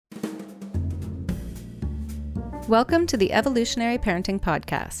Welcome to the Evolutionary Parenting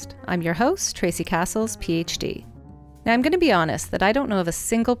Podcast. I'm your host, Tracy Castles, PhD. Now, I'm going to be honest that I don't know of a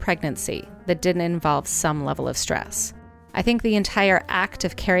single pregnancy that didn't involve some level of stress. I think the entire act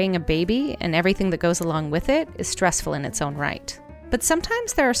of carrying a baby and everything that goes along with it is stressful in its own right. But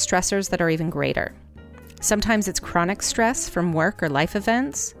sometimes there are stressors that are even greater. Sometimes it's chronic stress from work or life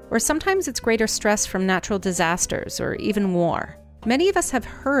events, or sometimes it's greater stress from natural disasters or even war. Many of us have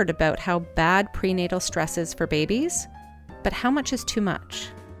heard about how bad prenatal stress is for babies, but how much is too much?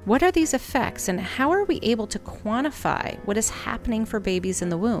 What are these effects, and how are we able to quantify what is happening for babies in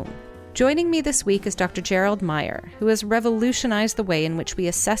the womb? Joining me this week is Dr. Gerald Meyer, who has revolutionized the way in which we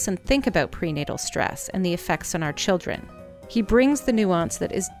assess and think about prenatal stress and the effects on our children. He brings the nuance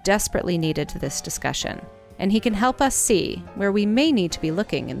that is desperately needed to this discussion, and he can help us see where we may need to be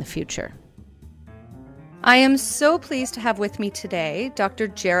looking in the future. I am so pleased to have with me today Dr.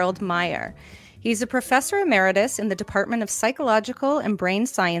 Gerald Meyer. He's a professor emeritus in the Department of Psychological and Brain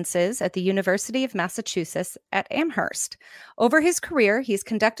Sciences at the University of Massachusetts at Amherst. Over his career, he's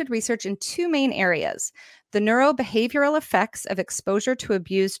conducted research in two main areas: the neurobehavioral effects of exposure to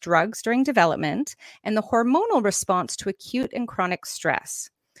abused drugs during development and the hormonal response to acute and chronic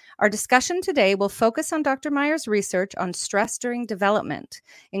stress. Our discussion today will focus on Dr. Meyer's research on stress during development,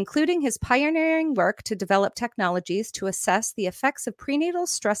 including his pioneering work to develop technologies to assess the effects of prenatal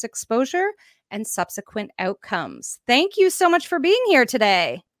stress exposure and subsequent outcomes. Thank you so much for being here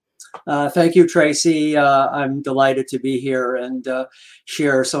today. Thank you, Tracy. I'm delighted to be here and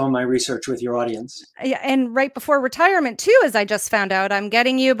share some of my research with your audience. Yeah, and right before retirement, too, as I just found out, I'm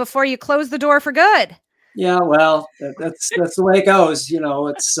getting you before you close the door for good. Yeah, well, that's the way it goes. You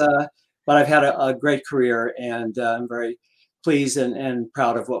know, but I've had a great career, and I'm very pleased and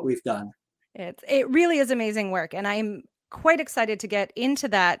proud of what we've done. It really is amazing work, and I'm quite excited to get into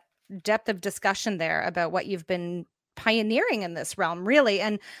that depth of discussion there about what you've been pioneering in this realm, really.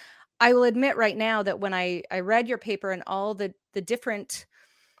 And I will admit right now that when I read your paper and all the different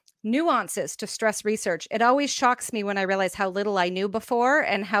nuances to stress research, it always shocks me when I realize how little I knew before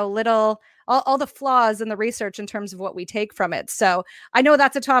and how little all the flaws in the research in terms of what we take from it. So I know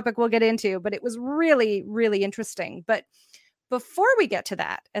that's a topic we'll get into, but it was really, really interesting. But before we get to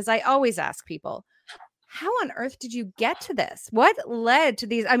that, as I always ask people, how on earth did you get to this? What led to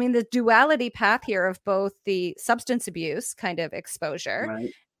these? I mean, the duality path here of both the substance abuse kind of exposure,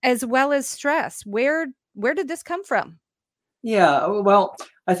 right, as well as stress. Where did this come from? Yeah, well,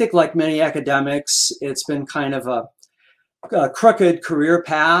 I think like many academics, it's been kind of a crooked career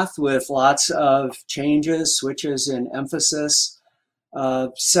path with lots of changes, switches in emphasis.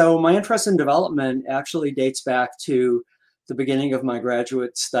 So my interest in development actually dates back to the beginning of my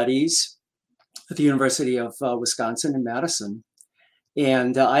graduate studies at the University of Wisconsin in Madison.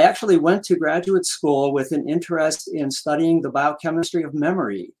 And I actually went to graduate school with an interest in studying the biochemistry of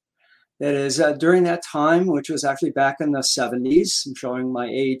memory. That is, during that time, which was actually back in the 70s, I'm showing my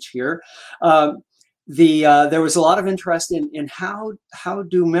age here, there was a lot of interest in how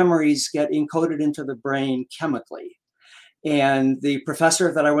do memories get encoded into the brain chemically. And the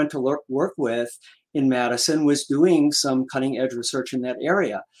professor that I went to work with in Madison was doing some cutting edge research in that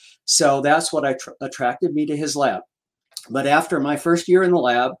area. So that's what attracted me to his lab. But after my first year in the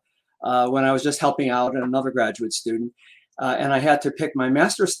lab, when I was just helping out another graduate student, and I had to pick my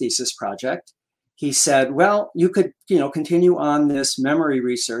master's thesis project, he said, well, you could continue on this memory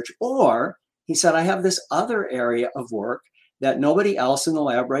research, or he said, I have this other area of work that nobody else in the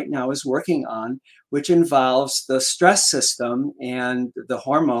lab right now is working on, which involves the stress system and the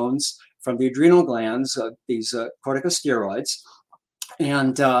hormones from the adrenal glands, these corticosteroids,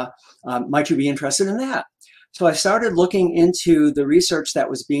 and might you be interested in that? So I started looking into the research that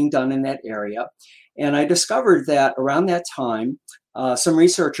was being done in that area, and I discovered that around that time, some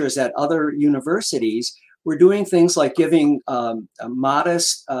researchers at other universities were doing things like giving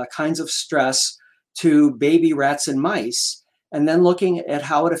modest kinds of stress to baby rats and mice, and then looking at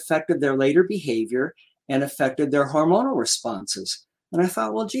how it affected their later behavior and affected their hormonal responses. And I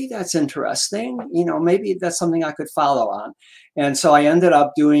thought, well, gee, that's interesting. Maybe that's something I could follow on. And so I ended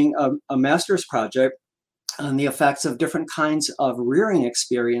up doing a master's project on the effects of different kinds of rearing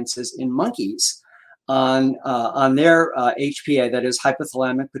experiences in monkeys on their HPA, that is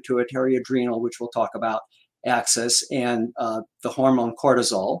hypothalamic pituitary adrenal, which we'll talk about, axis, and the hormone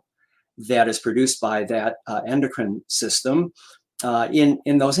cortisol that is produced by that endocrine system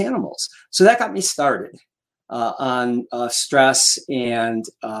in those animals. So that got me started on stress and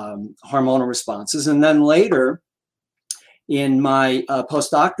hormonal responses. And then later in my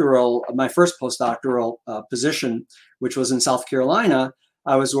my first postdoctoral position, which was in South Carolina,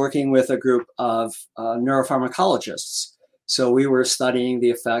 I was working with a group of neuropharmacologists. So we were studying the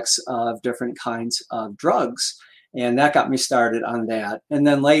effects of different kinds of drugs. And that got me started on that. And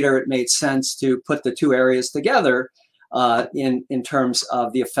then later it made sense to put the two areas together in terms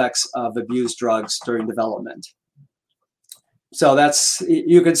of the effects of abused drugs during development. So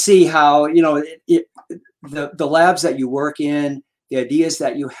you can see how, the labs that you work in, the ideas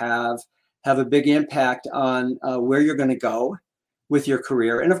that you have a big impact on where you're going to go with your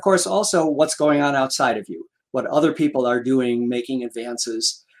career. And of course, also what's going on outside of you, what other people are doing, making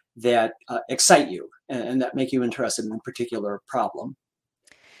advances that excite you and that make you interested in a particular problem.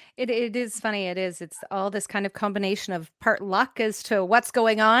 It is funny. It's all this kind of combination of part luck as to what's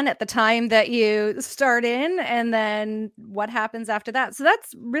going on at the time that you start in, and then what happens after that. So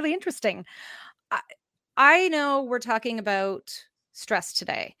that's really interesting. I know we're talking about stress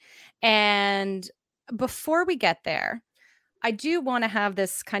today. And before we get there, I do want to have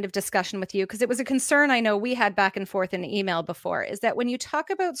this kind of discussion with you, because it was a concern I know we had back and forth in email before, is that when you talk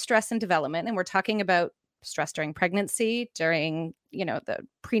about stress and development, and we're talking about stress during pregnancy, during, the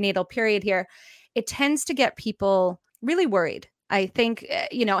prenatal period here, it tends to get people really worried. I think,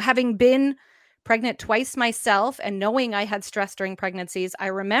 having been pregnant twice myself and knowing I had stress during pregnancies, I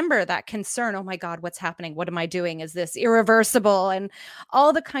remember that concern. Oh my God, what's happening? What am I doing? Is this irreversible? And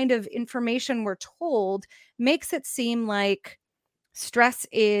all the kind of information we're told makes it seem like stress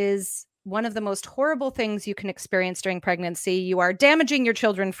is one of the most horrible things you can experience during pregnancy. You are damaging your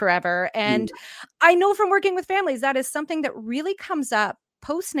children forever. And I know from working with families, that is something that really comes up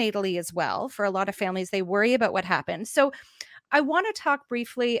postnatally as well. For a lot of families, they worry about what happened. So I want to talk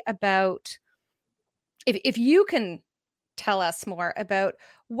briefly about, if you can tell us more about,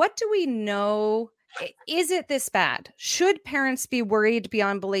 what do we know? Is it this bad? Should parents be worried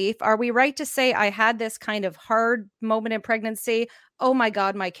beyond belief? Are we right to say, I had this kind of hard moment in pregnancy, oh my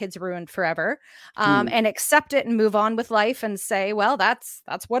God, my kid's ruined forever, and accept it and move on with life and say, well, that's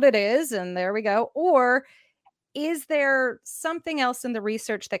what it is, and there we go? Or is there something else in the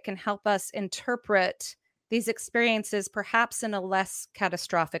research that can help us interpret these experiences perhaps in a less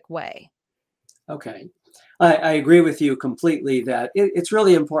catastrophic way? Okay. I agree with you completely that it's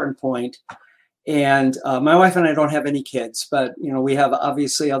really an important point. And my wife and I don't have any kids, but we have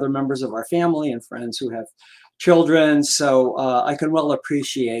obviously other members of our family and friends who have children. So I can well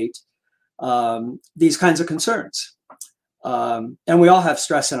appreciate these kinds of concerns. And we all have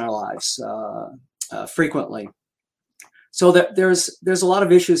stress in our lives frequently. So there's a lot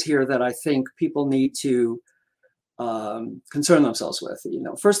of issues here that I think people need to concern themselves with.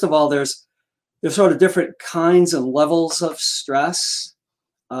 First of all, there's sort of different kinds and levels of stress.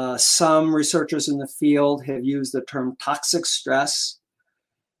 Some researchers in the field have used the term toxic stress.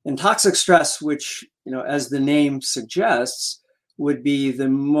 And toxic stress, which, as the name suggests, would be the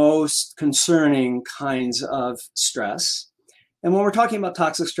most concerning kinds of stress. And when we're talking about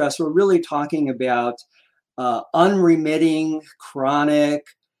toxic stress, we're really talking about unremitting, chronic,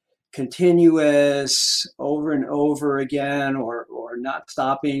 continuous, over and over again, or not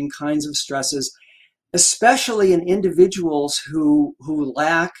stopping kinds of stresses, especially in individuals who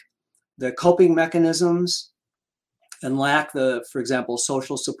lack the coping mechanisms and lack for example,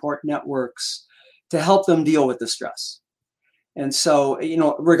 social support networks to help them deal with the stress. And so,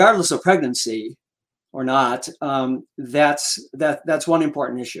 regardless of pregnancy or not, that's one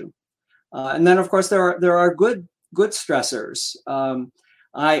important issue. And then, of course, there are good stressors. I'm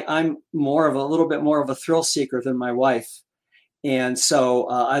a little bit more of a thrill seeker than my wife. And so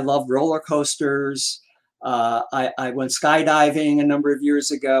I love roller coasters. I went skydiving a number of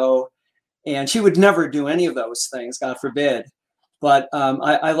years ago, and she would never do any of those things, God forbid. But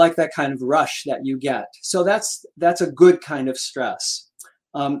I like that kind of rush that you get. So that's a good kind of stress.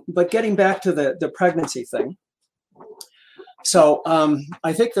 But getting back to the pregnancy thing. So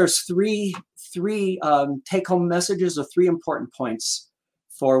I think there's three take-home messages, or three important points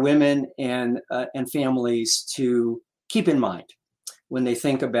for women and families to keep in mind when they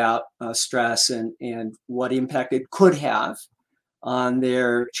think about stress and what impact it could have on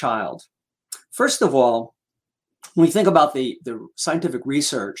their child. First of all, when we think about the scientific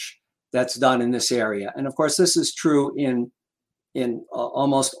research that's done in this area, and of course this is true in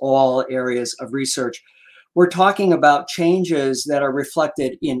almost all areas of research, we're talking about changes that are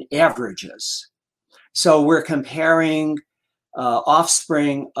reflected in averages. So we're comparing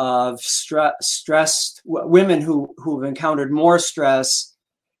offspring of stressed women who've encountered more stress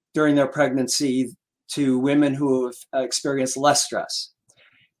during their pregnancy to women who have experienced less stress,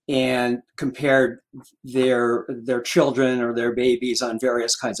 and compared their children or their babies on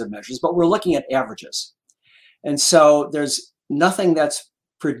various kinds of measures. But we're looking at averages. And so there's nothing that's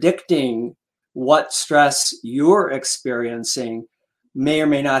predicting what stress you're experiencing may or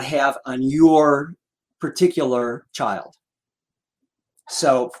may not have on your particular child.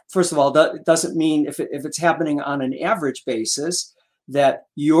 So first of all, that doesn't mean if it's happening on an average basis that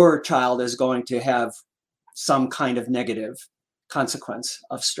your child is going to have some kind of negative consequence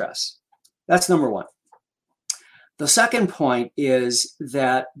of stress. That's number one. The second point is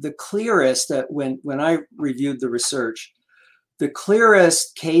that the clearest, that when I reviewed the research, the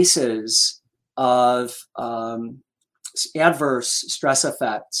clearest cases of adverse stress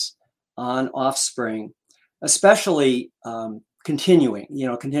effects on offspring, especially continuing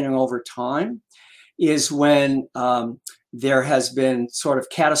over time, is when there has been sort of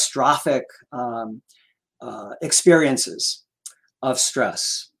catastrophic experiences of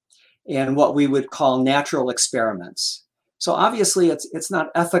stress and what we would call natural experiments. So obviously it's not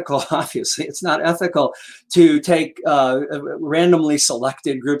ethical. Obviously it's not ethical to take randomly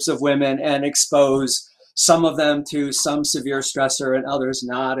selected groups of women and expose some of them to some severe stressor and others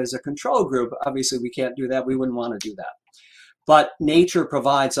not as a control group. Obviously we can't do that. We wouldn't want to do that. But nature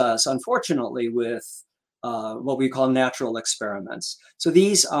provides us, unfortunately, with what we call natural experiments. So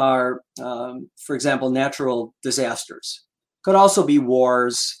these are, for example, natural disasters. Could also be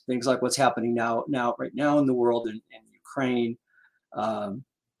wars, things like what's happening right now in the world in Ukraine,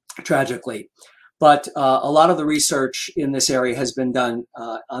 tragically. But a lot of the research in this area has been done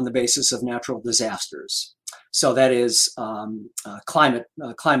on the basis of natural disasters. So that is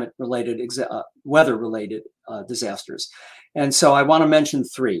climate-related, weather-related disasters. And so I want to mention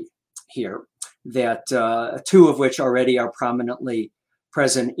three here, that two of which already are prominently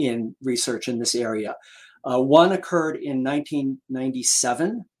present in research in this area. One occurred in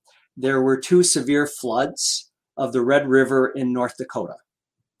 1997. There were two severe floods of the Red River in North Dakota,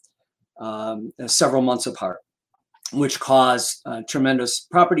 several months apart, which caused tremendous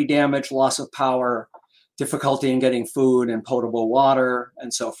property damage, loss of power, difficulty in getting food and potable water,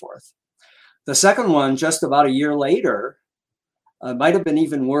 and so forth. The second one, just about a year later, might have been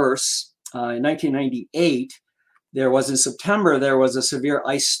even worse. In 1998, in September, there was a severe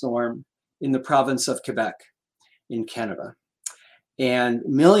ice storm in the province of Quebec in Canada. And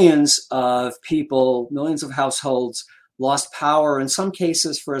millions of people, millions of households lost power, in some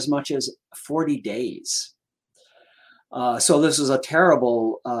cases for as much as 40 days. So this was a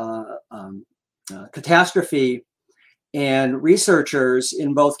terrible catastrophe. And researchers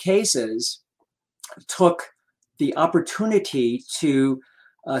in both cases took the opportunity to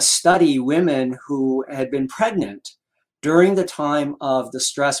study women who had been pregnant during the time of the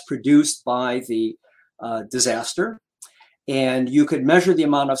stress produced by the disaster. And you could measure the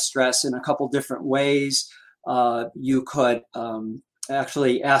amount of stress in a couple different ways. You could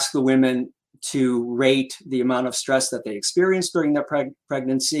actually ask the women to rate the amount of stress that they experienced during their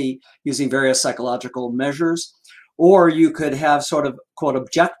pregnancy using various psychological measures. Or you could have sort of, quote,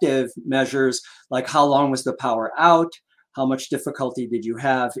 objective measures, like how long was the power out? How much difficulty did you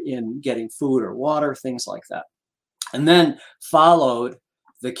have in getting food or water, things like that. And then followed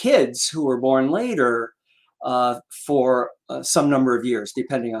the kids who were born later for some number of years,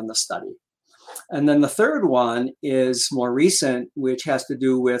 depending on the study. And then the third one is more recent, which has to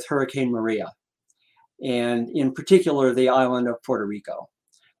do with Hurricane Maria, and in particular, the island of Puerto Rico.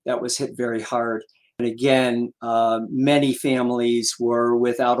 That was hit very hard. And again, many families were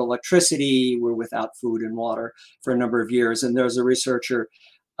without electricity, were without food and water for a number of years. And there's a researcher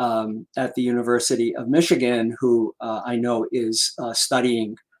at the University of Michigan who I know is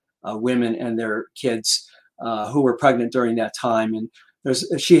studying women and their kids who were pregnant during that time. And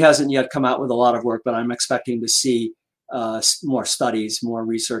she hasn't yet come out with a lot of work, but I'm expecting to see more studies, more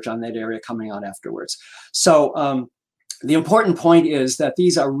research on that area coming out afterwards. So the important point is that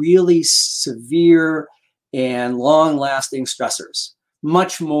these are really severe and long-lasting stressors,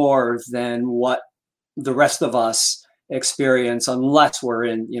 much more than what the rest of us experience unless we're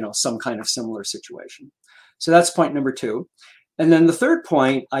in, some kind of similar situation. So that's point number two. And then the third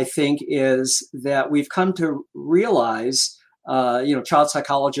point, I think, is that we've come to realize, child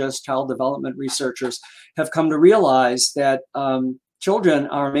psychologists, child development researchers have come to realize that children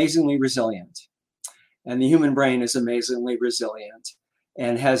are amazingly resilient. And the human brain is amazingly resilient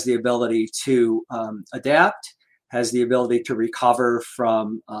and has the ability to adapt, has the ability to recover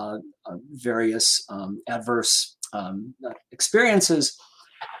from various adverse experiences.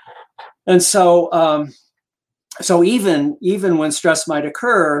 And so even when stress might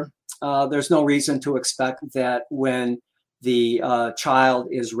occur, there's no reason to expect that when the child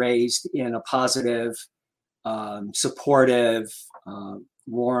is raised in a positive, supportive,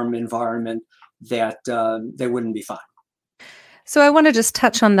 warm environment, that they wouldn't be fine. So I want to just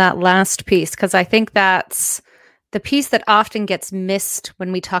touch on that last piece, because I think that's the piece that often gets missed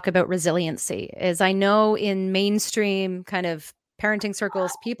when we talk about resiliency. Is I know in mainstream kind of parenting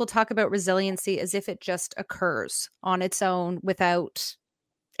circles, people talk about resiliency as if it just occurs on its own without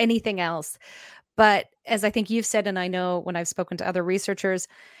anything else. But as I think you've said, and I know when I've spoken to other researchers,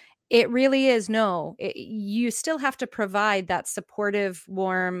 it really is you still have to provide that supportive,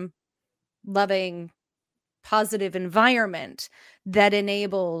 warm, loving, positive environment that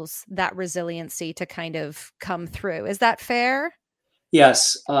enables that resiliency to kind of come through. Is that fair?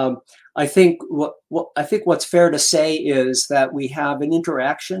 Yes, I think what's fair to say is that we have an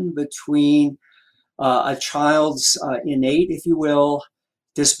interaction between a child's innate, if you will,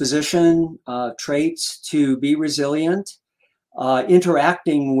 disposition, traits to be resilient,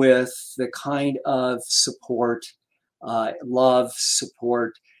 interacting with the kind of support, love,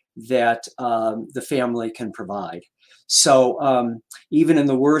 support that the family can provide. So even in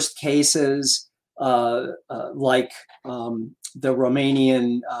the worst cases, like the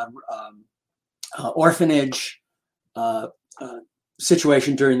Romanian orphanage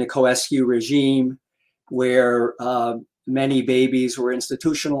situation during the Coescu regime, where many babies were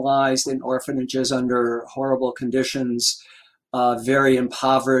institutionalized in orphanages under horrible conditions, very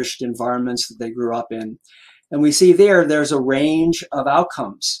impoverished environments that they grew up in. And we see there's a range of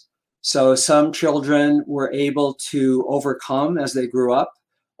outcomes. So some children were able to overcome, as they grew up,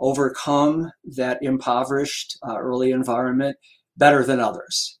 overcome that impoverished early environment better than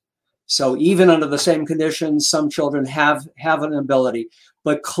others. So even under the same conditions, some children have an ability,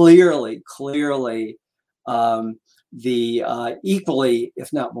 but clearly, the equally,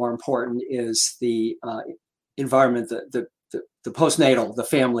 if not more important, is the environment, the postnatal, the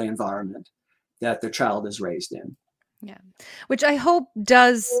family environment that the child is raised in. Yeah, which I hope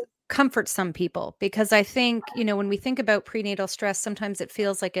does comfort some people, because I think, when we think about prenatal stress, sometimes it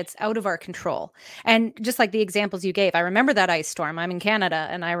feels like it's out of our control. And just like the examples you gave, I remember that ice storm. I'm in Canada,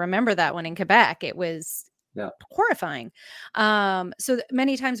 and I remember that one in Quebec. It was horrifying. So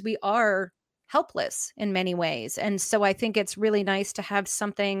many times we are helpless in many ways. And so I think it's really nice to have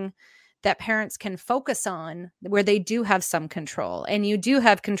something that parents can focus on where they do have some control, and you do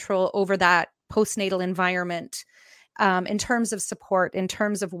have control over that postnatal environment, in terms of support, in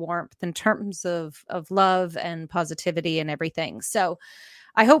terms of warmth, in terms of love and positivity and everything. So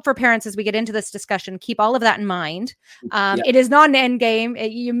I hope for parents, as we get into this discussion, keep all of that in mind. It is not an end game.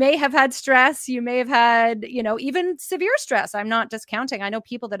 You may have had stress. You may have had, even severe stress. I'm not discounting. I know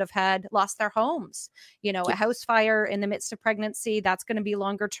people that have lost their homes, a house fire in the midst of pregnancy. That's going to be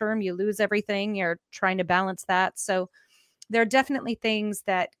longer term. You lose everything. You're trying to balance that. So there are definitely things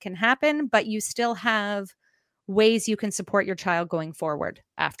that can happen, but you still have ways you can support your child going forward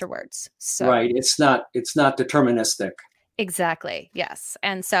afterwards. So right. It's not deterministic. Exactly. Yes.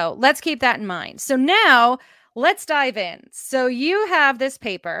 And so let's keep that in mind. So now let's dive in. So you have this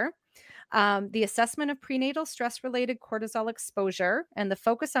paper, the assessment of prenatal stress-related cortisol exposure and the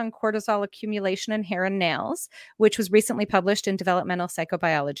focus on cortisol accumulation in hair and nails, which was recently published in Developmental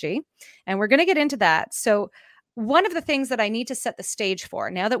Psychobiology. And we're going to get into that. So one of the things that I need to set the stage for,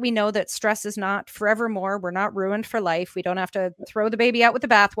 now that we know that stress is not forevermore, we're not ruined for life, we don't have to throw the baby out with the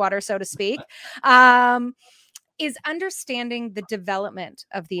bathwater, so to speak, is understanding the development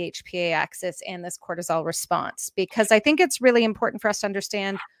of the HPA axis and this cortisol response. Because I think it's really important for us to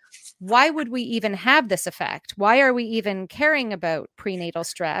understand, why would we even have this effect? Why are we even caring about prenatal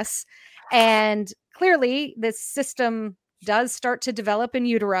stress? And clearly, this system does start to develop in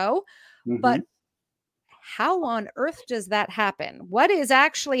utero, but how on earth does that happen? What is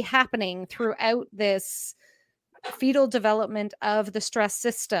actually happening throughout this fetal development of the stress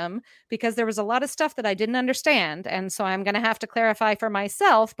system? Because there was a lot of stuff that I didn't understand. And so I'm going to have to clarify for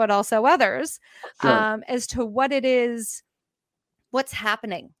myself, but also others, as to what it is, what's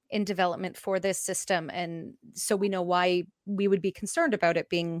happening in development for this system. And so we know why we would be concerned about it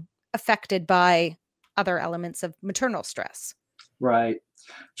being affected by other elements of maternal stress. Right.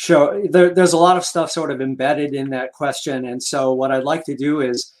 Sure. There's a lot of stuff sort of embedded in that question. And so what I'd like to do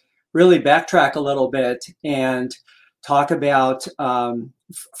is really backtrack a little bit and talk about,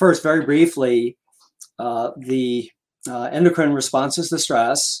 first, very briefly, the endocrine responses to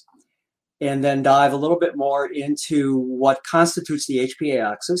stress, and then dive a little bit more into what constitutes the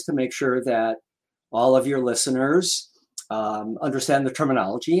HPA axis to make sure that all of your listeners understand the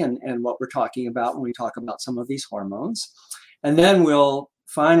terminology and what we're talking about when we talk about some of these hormones. And then we'll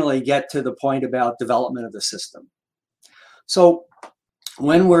finally get to the point about development of the system. So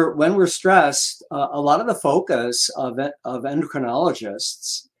when we're stressed, a lot of the focus of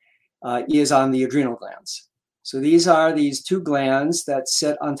endocrinologists is on the adrenal glands. So these are these two glands that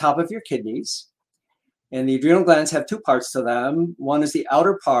sit on top of your kidneys. And the adrenal glands have two parts to them. One is the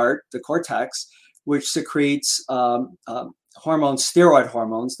outer part, the cortex, which secretes hormones, steroid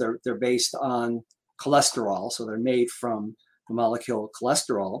hormones. They're based on cholesterol, so they're made from the molecule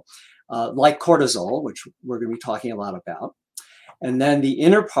cholesterol, like cortisol, which we're going to be talking a lot about. And then the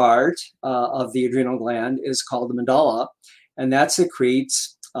inner part of the adrenal gland is called the medulla, and that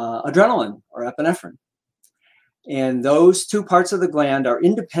secretes adrenaline or epinephrine. And those two parts of the gland are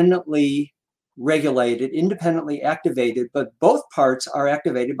independently regulated, independently activated, but both parts are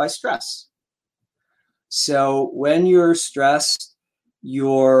activated by stress. So when you're stressed,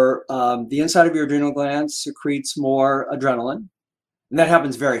 the inside of your adrenal gland secretes more adrenaline, and that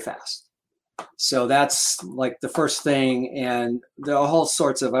happens very fast. So that's like the first thing, and there are whole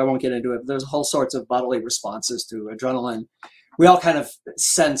sorts of, I won't get into it, but there's whole sorts of bodily responses to adrenaline. We all kind of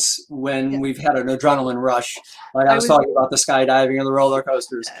sense when we've had an adrenaline rush. Like I was talking about the skydiving or the roller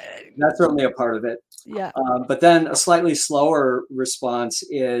coasters. That's certainly a part of it. Yeah. But then a slightly slower response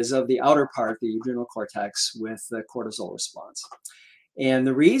is of the outer part, the adrenal cortex, with the cortisol response. And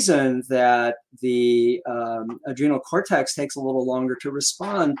the reason that the adrenal cortex takes a little longer to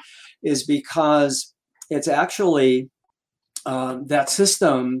respond is because it's actually, that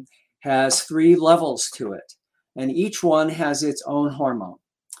system has 3 levels to it, and each one has its own hormone.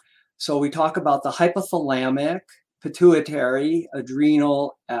 So we talk about the hypothalamic, pituitary,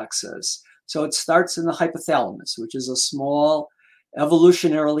 adrenal axis. So it starts in the hypothalamus, which is a small,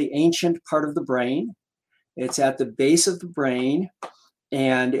 evolutionarily ancient part of the brain. It's at the base of the brain.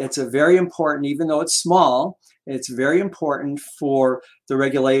 And it's a very important, even though it's small, it's very important for the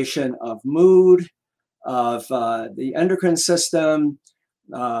regulation of mood, of the endocrine system,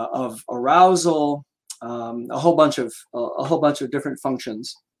 of arousal, a whole bunch of different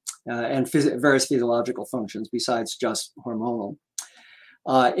functions and various physiological functions besides just hormonal.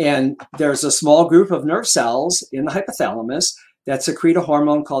 And there's a small group of nerve cells in the hypothalamus that secrete a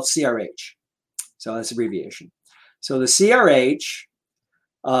hormone called CRH. So that's abbreviation. So the CRH,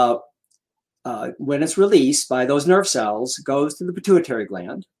 when it's released by those nerve cells, goes to the pituitary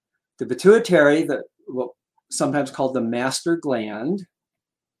gland. The pituitary, what sometimes called the master gland,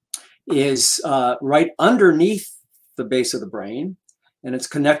 is right underneath the base of the brain, and it's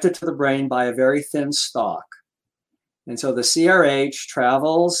connected to the brain by a very thin stalk. And so the CRH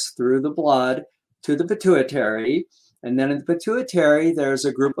travels through the blood to the pituitary, and then in the pituitary, there's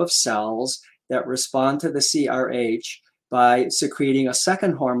a group of cells that respond to the CRH by secreting a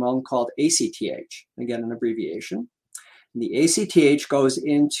second hormone called ACTH, again, an abbreviation. And the ACTH goes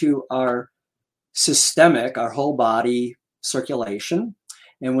into our systemic, our whole body circulation.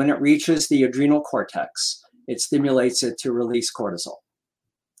 And when it reaches the adrenal cortex, it stimulates it to release cortisol.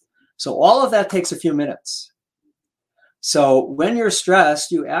 So all of that takes a few minutes. So when you're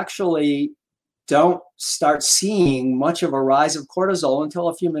stressed, you actually don't start seeing much of a rise of cortisol until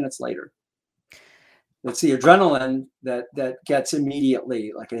a few minutes later. It's the adrenaline that gets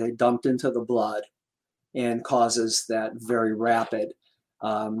immediately, like I dumped into the blood and causes that very rapid,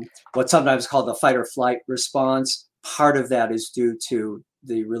 what's sometimes called the fight or flight response. Part of that is due to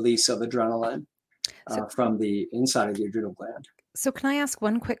the release of adrenaline from the inside of the adrenal gland. So can I ask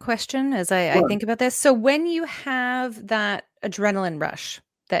one quick question as I think about this? So when you have that adrenaline rush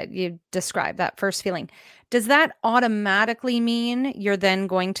that you described, that first feeling, does that automatically mean you're then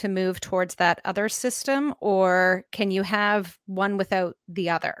going to move towards that other system, or can you have one without the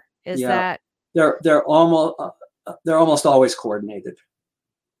other? That they're almost always coordinated.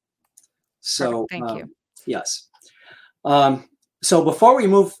 So thank you. Yes. So before we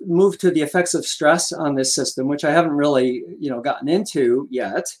move to the effects of stress on this system, which I haven't really gotten into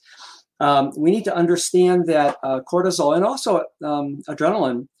yet, we need to understand that cortisol and also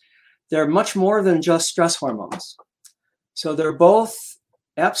adrenaline, they're much more than just stress hormones. So they're both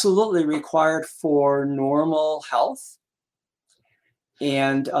absolutely required for normal health.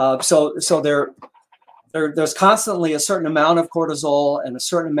 And so there's constantly a certain amount of cortisol and a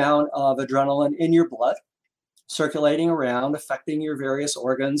certain amount of adrenaline in your blood, circulating around, affecting your various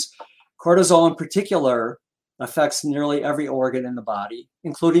organs. Cortisol in particular affects nearly every organ in the body,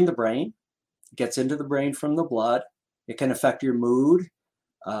 including the brain. It gets into the brain from the blood. It can affect your mood.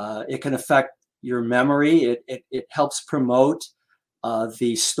 It can affect your memory. It helps promote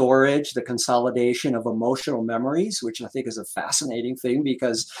the storage, the consolidation of emotional memories, which I think is a fascinating thing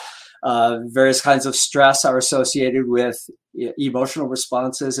because various kinds of stress are associated with emotional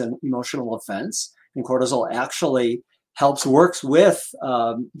responses and emotional events. And cortisol actually works with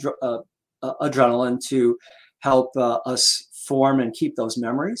adrenaline to help us form and keep those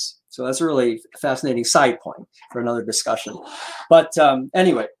memories. So that's a really fascinating side point for another discussion. But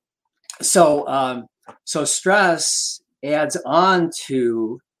anyway, so stress adds on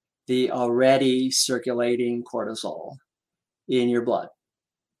to the already circulating cortisol in your blood.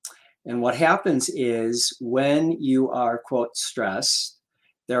 And what happens is when you are, quote, stressed,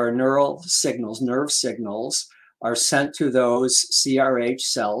 there are nerve signals are sent to those CRH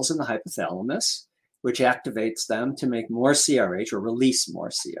cells in the hypothalamus, which activates them to make more CRH or release more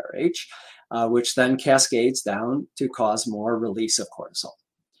CRH, which then cascades down to cause more release of cortisol.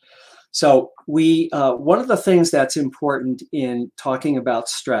 So one of the things that's important in talking about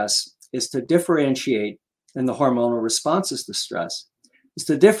stress is to differentiate in the hormonal responses to stress, is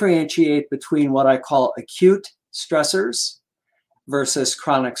to differentiate between what I call acute stressors versus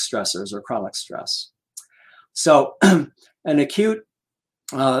chronic stressors or chronic stress. So an acute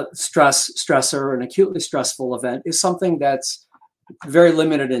stressor, an acutely stressful event is something that's very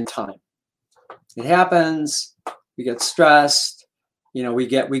limited in time. It happens, we get stressed, we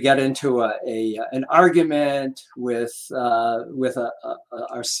get into an argument with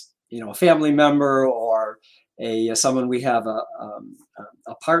our a family member or someone we have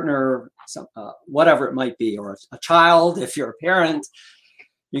a partner, whatever it might be, or a child if you're a parent.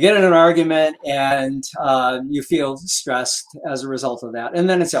 You get in an argument and you feel stressed as a result of that, and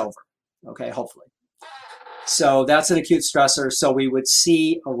then it's over, okay, hopefully. So that's an acute stressor. So we would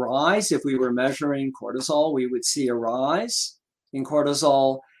see a rise if we were measuring cortisol, we would see a rise in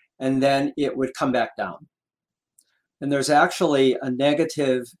cortisol, and then it would come back down. And there's actually a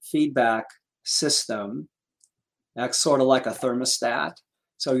negative feedback system that's sort of like a thermostat.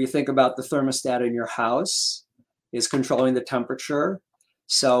 So you think about the thermostat in your house is controlling the temperature.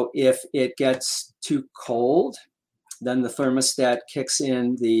 So if it gets too cold, then the thermostat kicks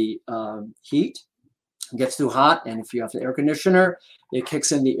in the heat. It gets too hot, and if you have the air conditioner, it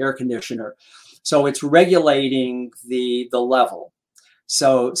kicks in the air conditioner. So it's regulating the level.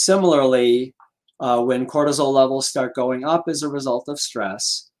 So similarly, when cortisol levels start going up as a result of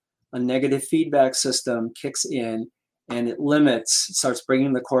stress, a negative feedback system kicks in and it starts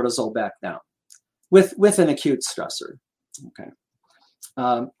bringing the cortisol back down with an acute stressor. Okay.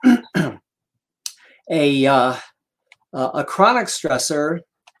 A chronic stressor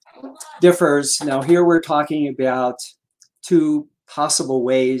differs. Now here we're talking about two possible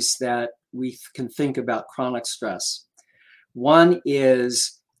ways that we can think about chronic stress. One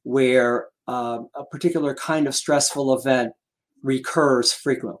is where a particular kind of stressful event recurs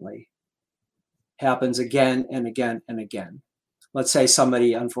frequently, happens again and again and again. Let's say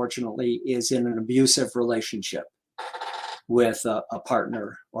somebody, unfortunately, is in an abusive relationship with a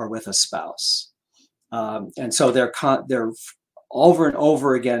partner or with a spouse. And so they're over and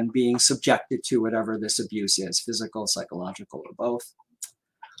over again being subjected to whatever this abuse is, physical, psychological, or both.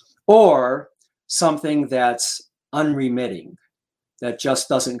 Or something that's unremitting, that just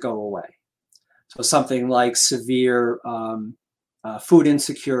doesn't go away. So something like severe food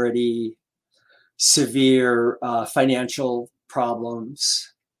insecurity, severe financial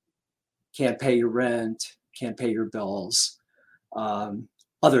problems, can't pay your rent, can't pay your bills,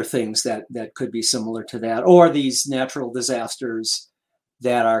 other things that could be similar to that, or these natural disasters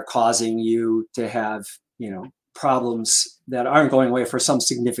that are causing you to have, problems that aren't going away for some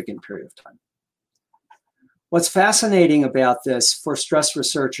significant period of time. What's fascinating about this for stress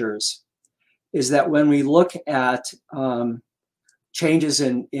researchers is that when we look at changes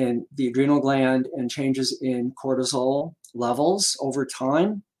in the adrenal gland and changes in cortisol levels over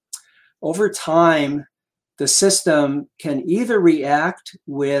time, the system can either react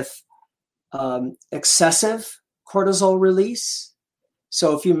with excessive cortisol release.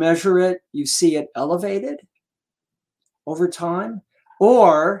 So if you measure it, you see it elevated over time,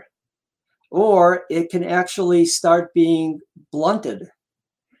 or it can actually start being blunted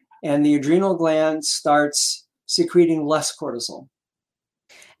and the adrenal gland starts secreting less cortisol.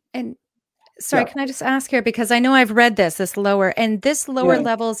 And sorry, Can I just ask here, because I know I've read this lower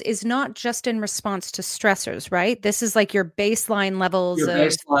levels is not just in response to stressors, right? This is like your baseline levels. Your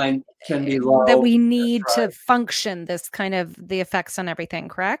baseline can be low. That we need to function, this kind of the effects on everything,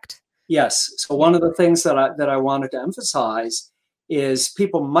 correct? Yes. So one of the things that I wanted to emphasize is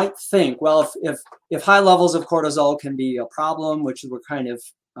people might think, well, if high levels of cortisol can be a problem, which we're kind of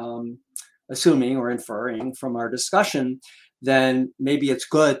assuming or inferring from our discussion, then maybe it's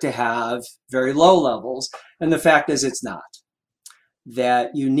good to have very low levels. And the fact is it's not.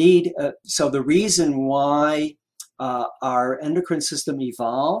 That you need, so the reason why our endocrine system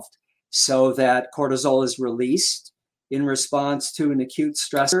evolved so that cortisol is released in response to an acute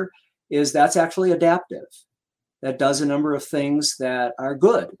stressor is that's actually adaptive. that does a number of things that are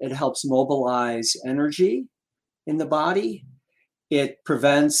good. It helps mobilize energy in the body. It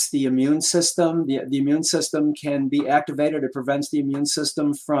prevents the immune system. The immune system can be activated. It prevents the immune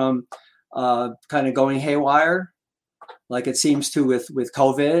system from kind of going haywire, like it seems to with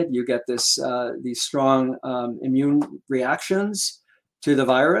COVID. You get these strong immune reactions to the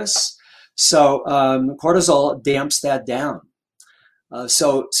virus. So cortisol damps that down.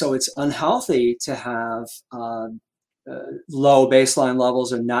 So it's unhealthy to have low baseline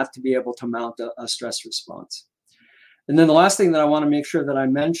levels and not to be able to mount a stress response. And then the last thing that I want to make sure that I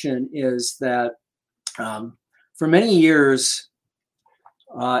mention is that for many years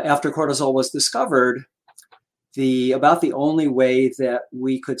after cortisol was discovered, about the only way that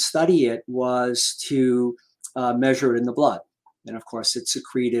we could study it was to measure it in the blood. And of course, it's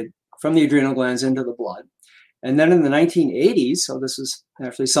secreted from the adrenal glands into the blood. And then in the 1980s, so this is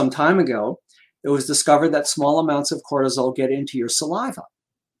actually some time ago, it was discovered that small amounts of cortisol get into your saliva.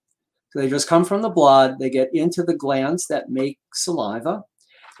 So they just come from the blood, they get into the glands that make saliva,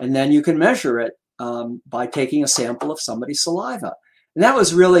 and then you can measure it by taking a sample of somebody's saliva. And that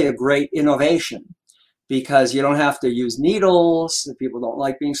was really a great innovation because you don't have to use needles. People don't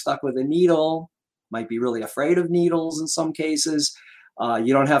like being stuck with a needle, might be really afraid of needles in some cases.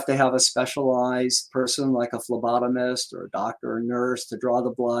 You don't have to have a specialized person like a phlebotomist or a doctor or nurse to draw the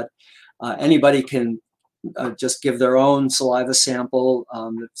blood. Anybody can just give their own saliva sample,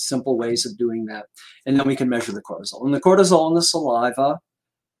 simple ways of doing that. And then we can measure the cortisol. And the cortisol in the saliva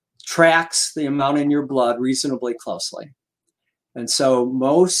tracks the amount in your blood reasonably closely. And so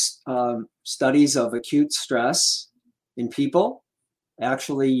most studies of acute stress in people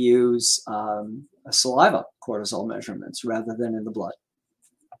actually use saliva cortisol measurements rather than in the blood.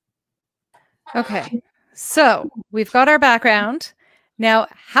 Okay, so we've got our background. Now,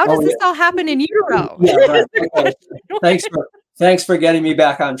 how does this all happen in utero? Yeah, right. Okay. Thanks for getting me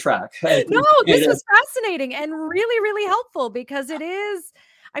back on track. No, this is fascinating and really, really helpful because it is,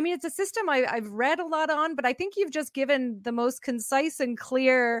 I mean, it's a system I've read a lot on, but I think you've just given the most concise and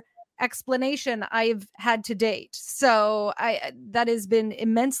clear explanation I've had to date. So that has been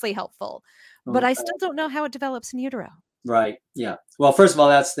immensely helpful, but I still don't know how it develops in utero. Right. Yeah. Well, first of all,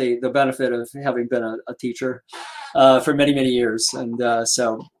 that's the benefit of having been a teacher for many, many years. And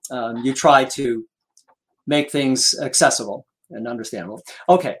so you try to make things accessible and understandable.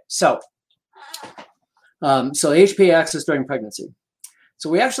 Okay. So the HPA axis during pregnancy. So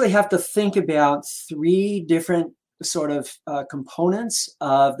we actually have to think about three different sort of components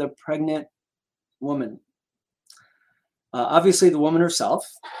of the pregnant woman. Obviously, the woman herself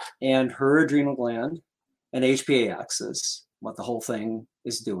and her adrenal gland and HPA axis, what the whole thing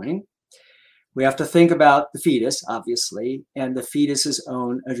is doing. We have to think about the fetus, obviously, and the fetus's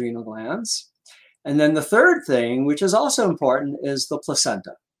own adrenal glands. And then the third thing, which is also important, is the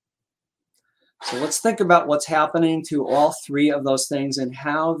placenta. So let's think about what's happening to all three of those things and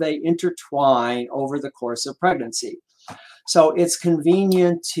how they intertwine over the course of pregnancy. So it's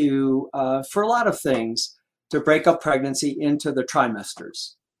convenient to, for a lot of things, to break up pregnancy into the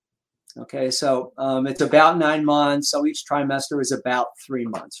trimesters. Okay, so it's about 9 months. So each trimester is about 3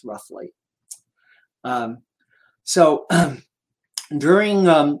 months, roughly. So during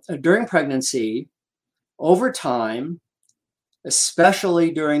pregnancy, over time,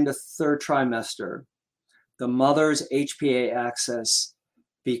 especially during the third trimester, the mother's HPA axis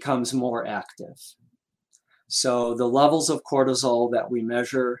becomes more active. So the levels of cortisol that we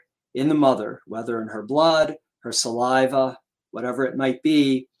measure in the mother, whether in her blood, her saliva, whatever it might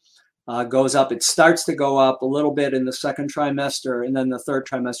be, goes up. It starts to go up a little bit in the second trimester, and then the third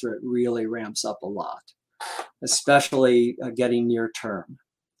trimester, it really ramps up a lot, especially getting near term.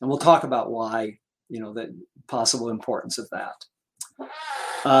 And we'll talk about why, the possible importance of that.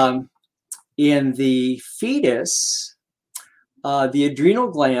 In the fetus, the adrenal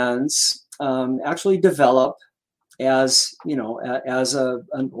glands actually develop as, as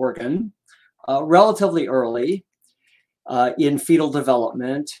an organ relatively early in fetal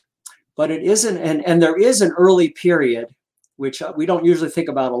development. But it isn't, and there is an early period, which we don't usually think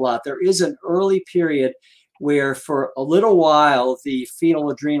about a lot. There is an early period where for a little while, the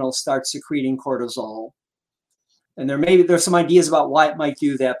fetal adrenal starts secreting cortisol. And there's some ideas about why it might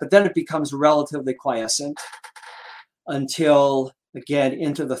do that, but then it becomes relatively quiescent until, again,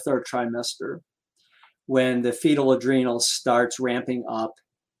 into the third trimester, when the fetal adrenal starts ramping up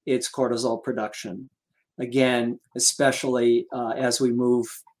its cortisol production. Again, especially as we move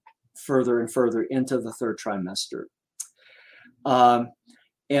further and further into the third trimester.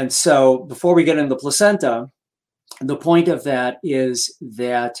 And so before we get into the placenta, the point of that is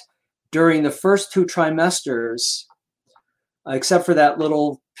that during the first 2 trimesters, except for that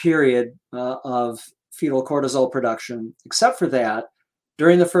little period of fetal cortisol production, except for that,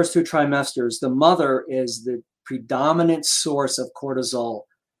 during the first 2 trimesters, the mother is the predominant source of cortisol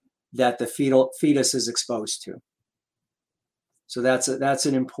that the fetus is exposed to. So that's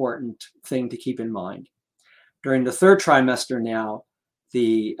an important thing to keep in mind. During the 3rd trimester now,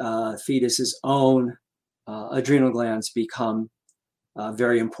 the fetus's own adrenal glands become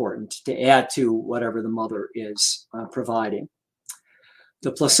very important to add to whatever the mother is providing.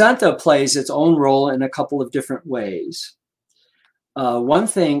 The placenta plays its own role in a couple of different ways. One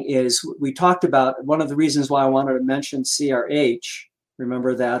thing is, we talked about, one of the reasons why I wanted to mention CRH,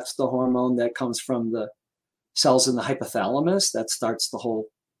 remember that's the hormone that comes from the cells in the hypothalamus that starts the whole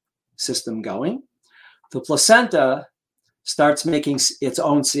system going. The placenta starts making its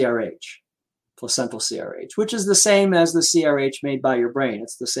own CRH, placental CRH, which is the same as the CRH made by your brain.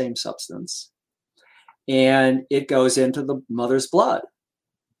 It's the same substance. And it goes into the mother's blood.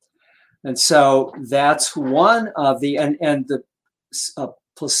 And so that's one of the, and the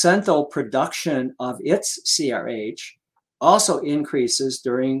placental production of its CRH also increases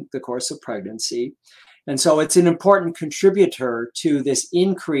during the course of pregnancy. And so it's an important contributor to this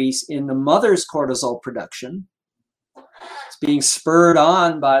increase in the mother's cortisol production. It's being spurred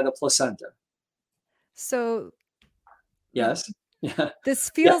on by the placenta. So, yes. Yeah. This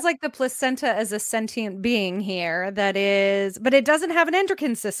feels like the placenta is a sentient being here that is, but it doesn't have an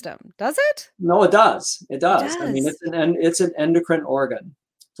endocrine system, does it? No, it does. It does. It does. I mean, it's an endocrine organ.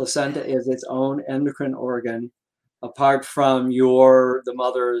 Placenta is its own endocrine organ, apart from the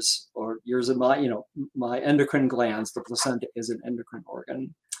mother's or yours and my endocrine glands. The placenta is an endocrine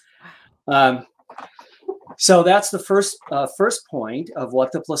organ. So that's the first point of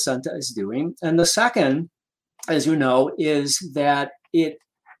what the placenta is doing. And the second, as you know, is that it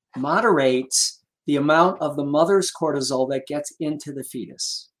moderates the amount of the mother's cortisol that gets into the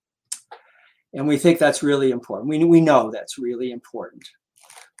fetus. And we think that's really important. We know that's really important.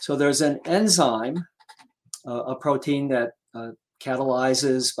 So there's an enzyme, a protein that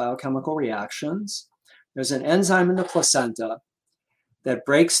catalyzes biochemical reactions. There's an enzyme in the placenta that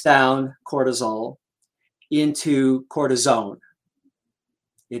breaks down cortisol into cortisone.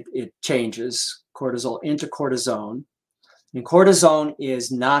 It changes cortisol into cortisone, and cortisone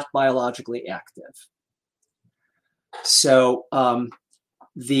is not biologically active. So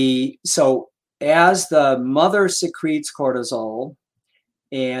as the mother secretes cortisol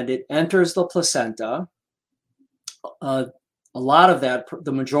and it enters the placenta, a lot of that,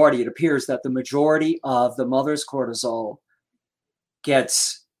 it appears that the majority of the mother's cortisol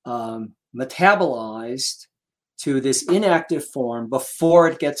gets metabolized to this inactive form before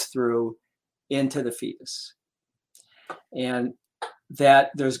it gets through into the fetus. And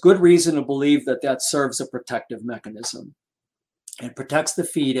that there's good reason to believe that that serves a protective mechanism. It protects the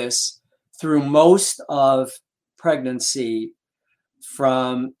fetus through most of pregnancy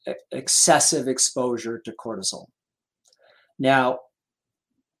from excessive exposure to cortisol. Now,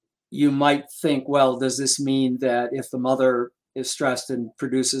 you might think, well, does this mean that if the mother is stressed and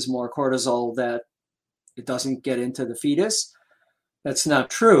produces more cortisol that it doesn't get into the fetus? That's not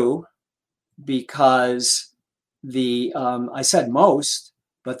true, because I said most,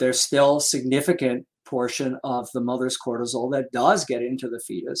 but there's still a significant portion of the mother's cortisol that does get into the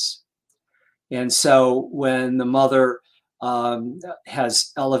fetus. And so when the mother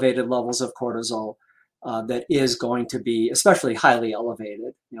has elevated levels of cortisol, that is going to be, especially highly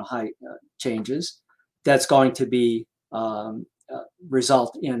elevated, high changes, that's going to be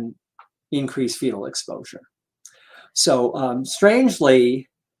result in increased fetal exposure. So strangely,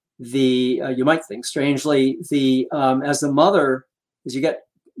 you might think strangely, as you get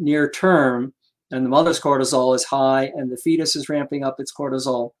near term and the mother's cortisol is high and the fetus is ramping up its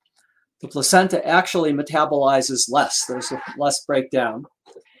cortisol, the placenta actually metabolizes less. There's less breakdown.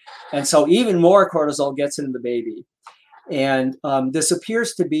 And so even more cortisol gets into the baby. And this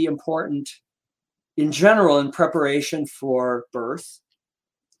appears to be important in general in preparation for birth,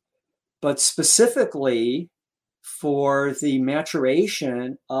 but specifically for the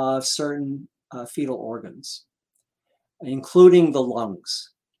maturation of certain fetal organs, including the lungs.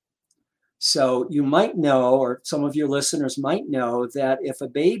 So you might know, or some of your listeners might know, that if a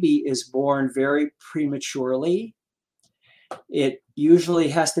baby is born very prematurely, it usually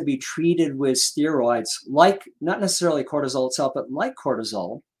has to be treated with steroids, like not necessarily cortisol itself, but like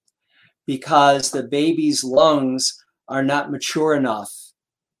cortisol, because the baby's lungs are not mature enough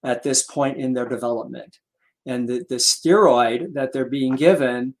at this point in their development. And the steroid that they're being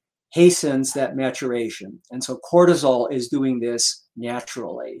given hastens that maturation. And so cortisol is doing this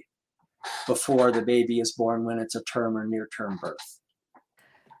naturally. before the baby is born when it's a term or near term birth.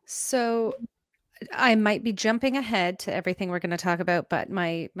 So I might be jumping ahead to everything we're going to talk about, but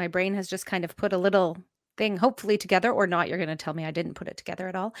my brain has just kind of put a little thing hopefully together, or not. You're going to tell me I didn't put it together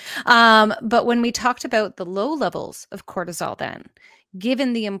at all. But when we talked about the low levels of cortisol, then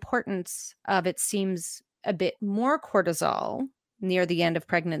given the importance of, it seems, a bit more cortisol near the end of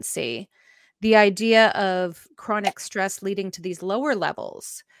pregnancy, the idea of chronic stress leading to these lower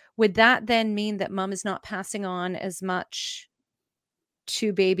levels, would that then mean that mom is not passing on as much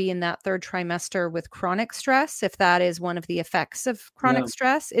to baby in that third trimester with chronic stress, if that is one of the effects of chronic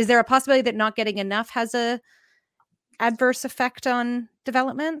stress? Is there a possibility that not getting enough has a adverse effect on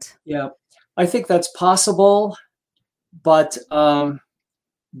development? Yeah, I think that's possible, but there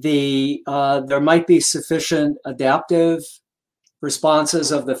might be sufficient adaptive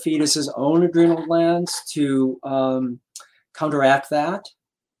responses of the fetus's own adrenal glands to counteract that.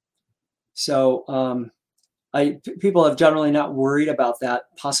 So people have generally not worried about that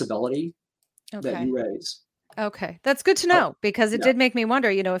possibility that you raise. Okay, that's good to know, because it did make me wonder,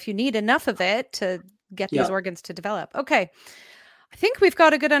 if you need enough of it to get these organs to develop. Okay, I think we've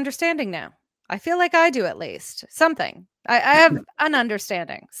got a good understanding now. I feel like I do, at least something. I have an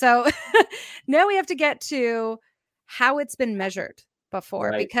understanding. So now we have to get to how it's been measured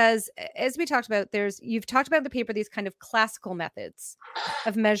before, because as we talked about, you've talked about in the paper these kind of classical methods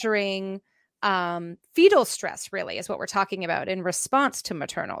of measuring fetal stress, really, is what we're talking about in response to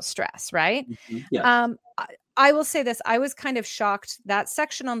maternal stress, right? Mm-hmm. Yeah. I will say this, I was kind of shocked, that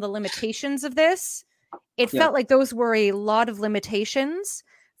section on the limitations of this, it felt like those were a lot of limitations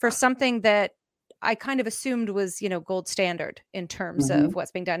for something that I kind of assumed was, gold standard in terms of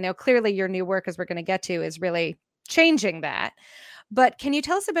what's being done. Now, clearly your new work, as we're going to get to, is really changing that. But can you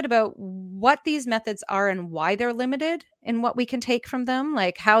tell us a bit about what these methods are and why they're limited and what we can take from them?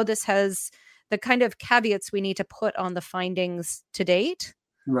 Like how this has the kind of caveats we need to put on the findings to date?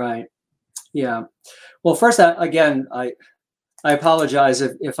 Right. Yeah. Well, first, again, I apologize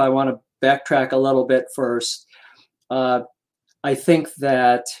if I want to backtrack a little bit first. I think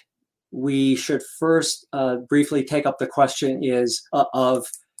that we should first briefly take up the question of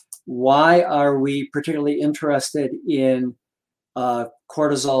why are we particularly interested in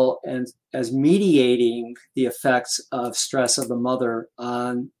cortisol and as mediating the effects of stress of the mother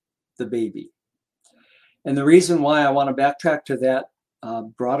on the baby. And the reason why I want to backtrack to that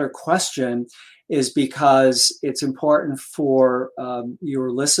broader question is because it's important for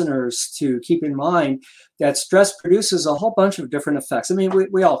your listeners to keep in mind that stress produces a whole bunch of different effects. I mean,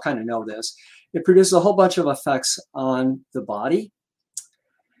 we all kind of know this. It produces a whole bunch of effects on the body.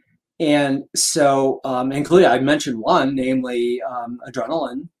 And so, including, I mentioned one, namely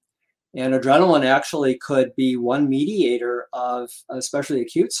adrenaline. And adrenaline actually could be one mediator of especially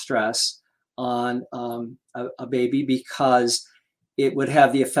acute stress on a baby, because it would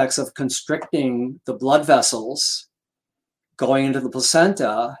have the effects of constricting the blood vessels going into the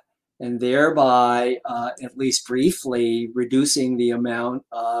placenta, and thereby, at least briefly, reducing the amount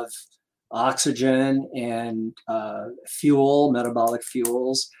of oxygen and fuel, metabolic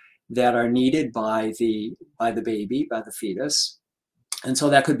fuels, that are needed by the baby, by the fetus. And so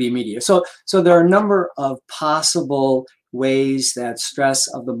that could be mediated. So there are a number of possible ways that stress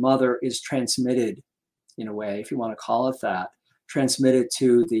of the mother is transmitted, in a way, if you want to call it that, transmitted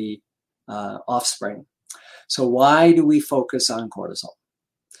to the offspring. So why do we focus on cortisol?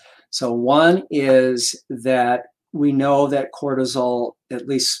 So one is that we know that cortisol, at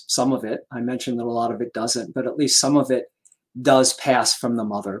least some of it, I mentioned that a lot of it doesn't, but at least some of it does pass from the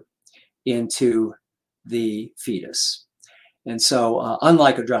mother into the fetus. And so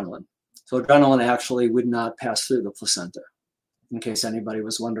unlike adrenaline, so adrenaline actually would not pass through the placenta, in case anybody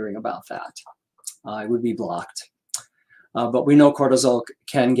was wondering about that. It would be blocked. But we know cortisol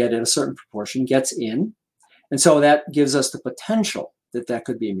can get in a certain proportion, gets in. And so that gives us the potential that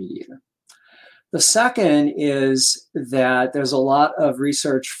could be a mediator. The second is that there's a lot of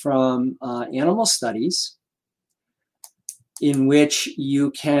research from animal studies in which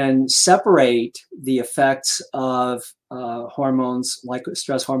you can separate the effects of hormones, like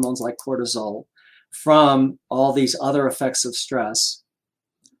stress hormones like cortisol, from all these other effects of stress,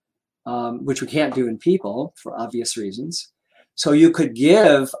 which we can't do in people for obvious reasons. So you could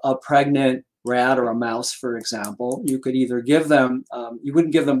give a pregnant rat or a mouse, for example, you could either give them, you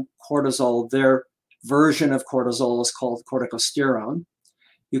wouldn't give them cortisol, their version of cortisol is called corticosterone.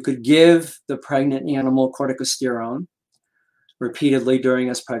 You could give the pregnant animal corticosterone repeatedly during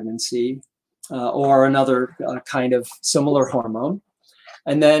its pregnancy, or another kind of similar hormone.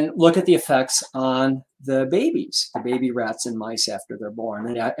 And then look at the effects on the babies, the baby rats and mice after they're born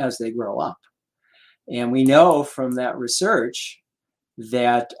and as they grow up. And we know from that research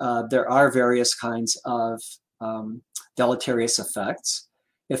that there are various kinds of deleterious effects.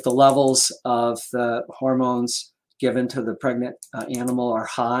 If the levels of the hormones given to the pregnant animal are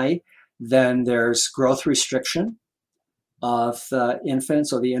high, then there's growth restriction of the infants.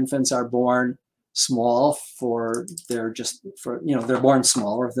 So the infants are born small they're born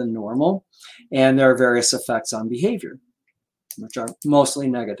smaller than normal. And there are various effects on behavior, which are mostly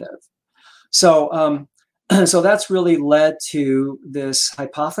negative. So, so that's really led to this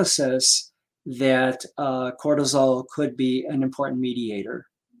hypothesis that cortisol could be an important mediator.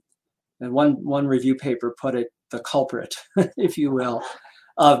 And one review paper put it the culprit, if you will,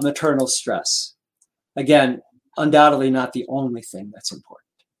 of maternal stress. Again, undoubtedly not the only thing that's important,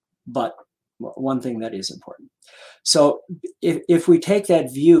 but one thing that is important. So if we take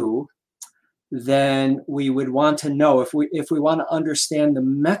that view, then we would want to know, if we want to understand the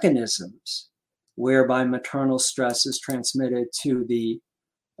mechanisms whereby maternal stress is transmitted to the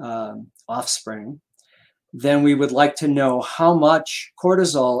offspring, then we would like to know how much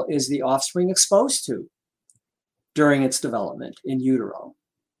cortisol is the offspring exposed to during its development in utero.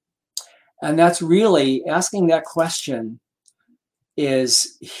 And that's really, asking that question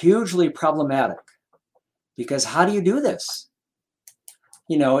is hugely problematic, because how do you do this?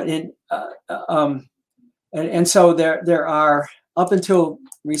 You know, and so there are, up until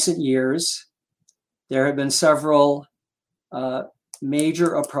recent years, there have been several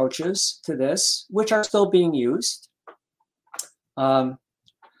major approaches to this, which are still being used.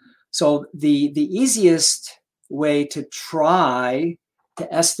 So the easiest way to try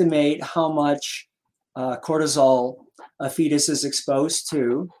to estimate how much cortisol a fetus is exposed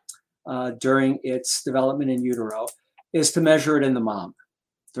to during its development in utero is to measure it in the mom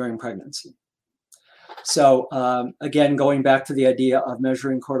during pregnancy. So again, going back to the idea of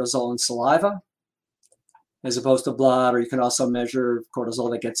measuring cortisol in saliva as opposed to blood, or you can also measure cortisol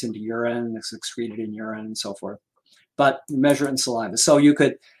that gets into urine, it's excreted in urine and so forth, but measure it in saliva. So you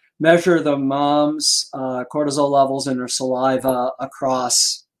could measure the mom's cortisol levels in her saliva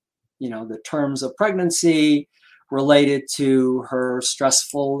across, the terms of pregnancy related to her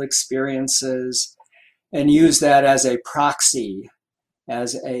stressful experiences, and use that as a proxy,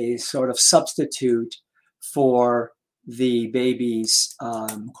 as a sort of substitute for the baby's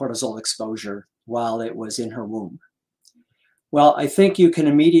cortisol exposure while it was in her womb. Well, I think you can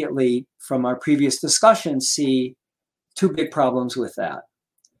immediately, from our previous discussion, see two big problems with that.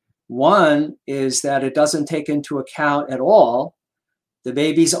 One is that it doesn't take into account at all the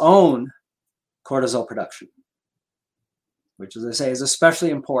baby's own cortisol production, which, as I say, is especially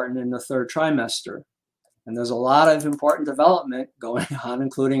important in the third trimester. And there's a lot of important development going on,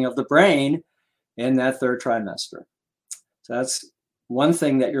 including of the brain, in that third trimester. So that's one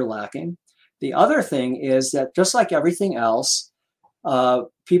thing that you're lacking. The other thing is that, just like everything else,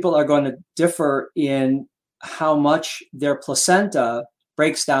 people are going to differ in how much their placenta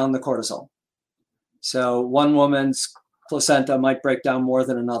breaks down the cortisol. So one woman's placenta might break down more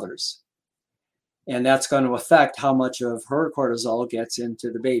than another's. And that's going to affect how much of her cortisol gets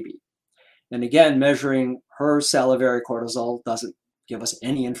into the baby. And again, measuring her salivary cortisol doesn't give us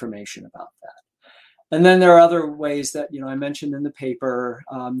any information about that. And then there are other ways that, I mentioned in the paper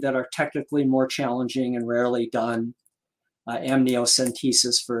that are technically more challenging and rarely done.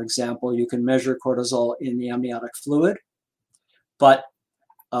 Amniocentesis, for example, you can measure cortisol in the amniotic fluid, but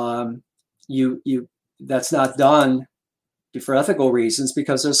that's not done for ethical reasons,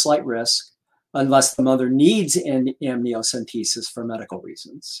 because there's slight risk unless the mother needs an amniocentesis for medical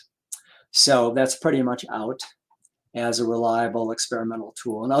reasons. So that's pretty much out as a reliable experimental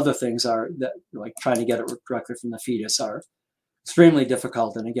tool. And other things are that, like trying to get it directly from the fetus, are extremely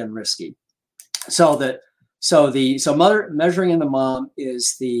difficult and again risky. So measuring in the mom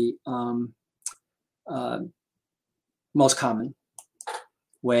is the most common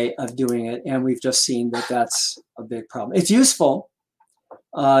way of doing it, and we've just seen that that's a big problem. It's useful.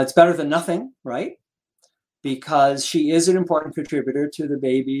 It's better than nothing, right? Because she is an important contributor to the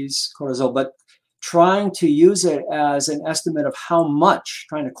baby's cortisol, but trying to use it as an estimate of how much,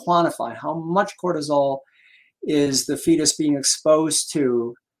 trying to quantify how much cortisol is the fetus being exposed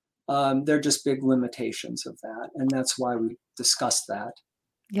to, there are just big limitations of that. And that's why we discussed that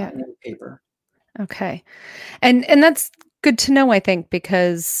in the paper. Okay. And that's good to know, I think,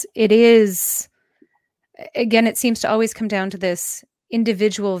 because it is, again, it seems to always come down to this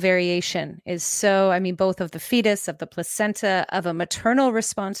individual variation is so, I mean, both of the fetus, of the placenta, of a maternal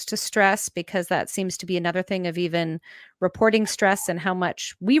response to stress, because that seems to be another thing of even reporting stress and how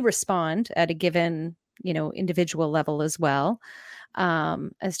much we respond at a given, individual level as well,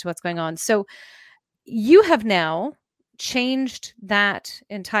 as to what's going on. So you have now changed that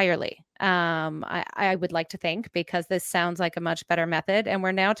entirely. I would like to think, because this sounds like a much better method. And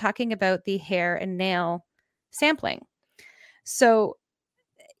we're now talking about the hair and nail sampling. So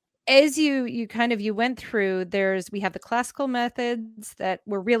as you went through, we have the classical methods that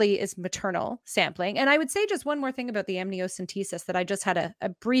were really is maternal sampling. And I would say just one more thing about the amniocentesis that I just had a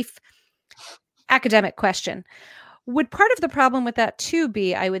brief academic question. Would part of the problem with that too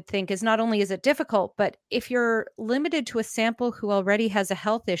be, I would think, is not only is it difficult, but if you're limited to a sample who already has a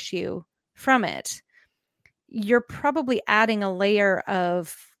health issue from it, you're probably adding a layer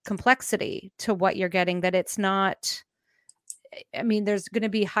of complexity to what you're getting, that it's not, I mean, there's going to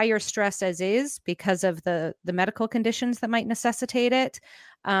be higher stress as is because of the medical conditions that might necessitate it.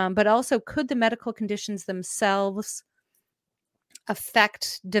 But also, could the medical conditions themselves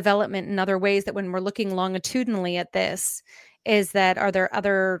affect development in other ways, that when we're looking longitudinally at this, are there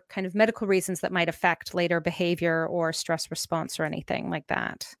other kind of medical reasons that might affect later behavior or stress response or anything like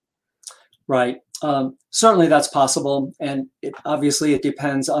that? Right. Certainly that's possible. And obviously it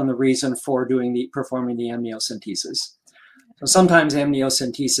depends on the reason for performing the amniocentesis. So sometimes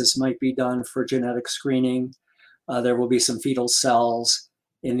amniocentesis might be done for genetic screening. There will be some fetal cells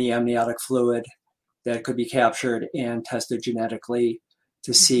in the amniotic fluid that could be captured and tested genetically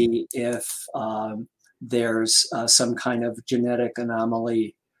to see if there's some kind of genetic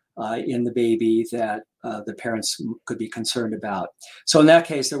anomaly in the baby that the parents could be concerned about. So in that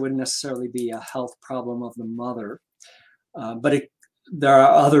case, there wouldn't necessarily be a health problem of the mother. But there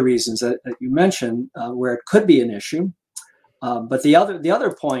are other reasons that you mentioned where it could be an issue. But the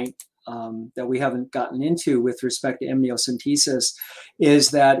other point that we haven't gotten into with respect to amniocentesis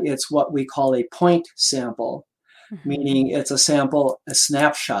is that it's what we call a point sample, meaning it's a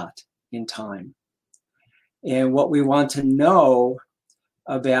snapshot in time. And what we want to know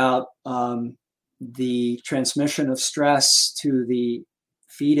about the transmission of stress to the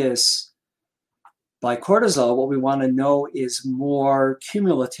fetus by cortisol, what we want to know is more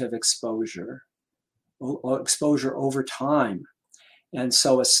cumulative exposure over time. And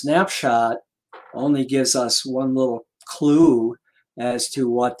so a snapshot only gives us one little clue as to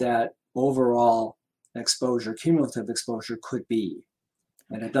what that overall cumulative exposure could be.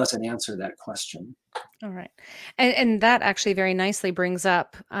 And it doesn't answer that question. All right. And that actually very nicely brings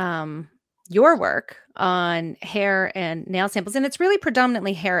up your work on hair and nail samples. And it's really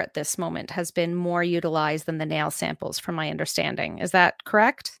predominantly hair at this moment has been more utilized than the nail samples, from my understanding. Is that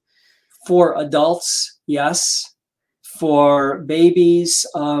correct? For adults, yes. For babies,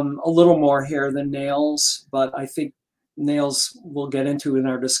 a little more hair than nails, but I think nails, we'll get into in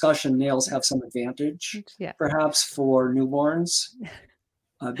our discussion, nails have some advantage, perhaps for newborns,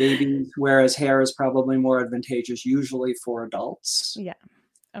 babies, whereas hair is probably more advantageous usually for adults. Yeah.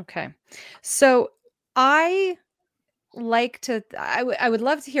 Okay. So I would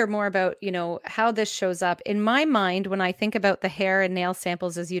love to hear more about, how this shows up. In my mind, when I think about the hair and nail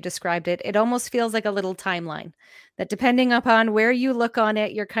samples as you described it, it almost feels like a little timeline that depending upon where you look on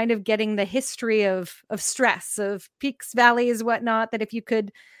it, you're kind of getting the history of stress, of peaks, valleys, whatnot, that if you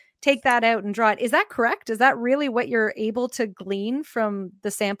could take that out and draw it. Is that correct? Is that really what you're able to glean from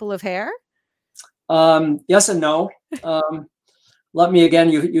the sample of hair? Yes and no. Let me again,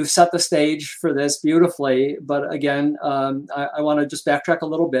 you've set the stage for this beautifully, but again, I want to just backtrack a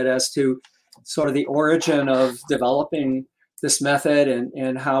little bit as to sort of the origin of developing this method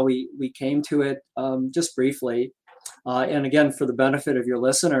and how we came to it, just briefly. And again, for the benefit of your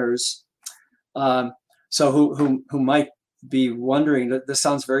listeners, so who might be wondering that this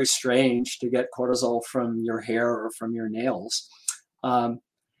sounds very strange to get cortisol from your hair or from your nails.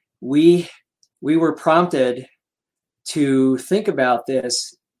 We were prompted to think about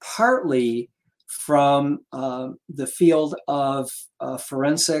this partly from the field of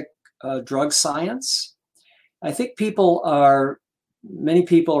forensic drug science. I think many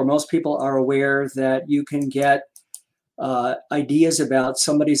people or most people are aware that you can get ideas about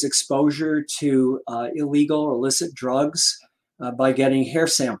somebody's exposure to illegal or illicit drugs by getting hair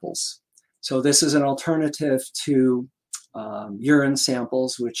samples. So this is an alternative to urine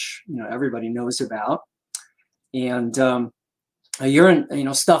samples, which everybody knows about. And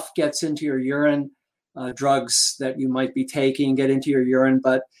urine, stuff gets into your urine, drugs that you might be taking get into your urine,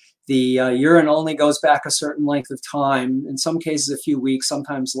 but the urine only goes back a certain length of time, in some cases a few weeks,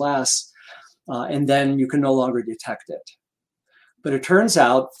 sometimes less, and then you can no longer detect it. But it turns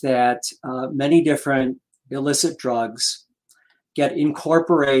out that many different illicit drugs get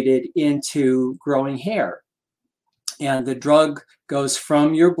incorporated into growing hair. And the drug goes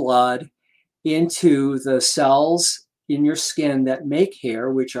from your blood into the cells in your skin that make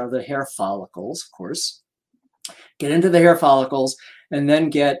hair, which are the hair follicles, of course, get into the hair follicles and then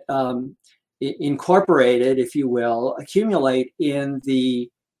get incorporated, if you will, accumulate in the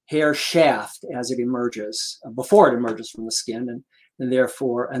hair shaft as it emerges, before it emerges from the skin,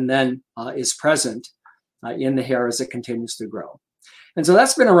 and then is present in the hair as it continues to grow. And so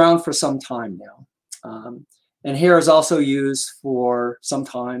that's been around for some time now. And hair is also used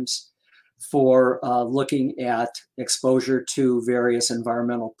sometimes for looking at exposure to various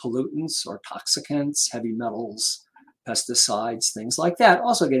environmental pollutants or toxicants, heavy metals, pesticides, things like that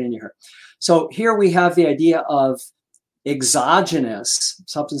also get in your hair. So here we have the idea of exogenous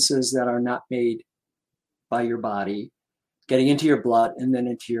substances that are not made by your body getting into your blood and then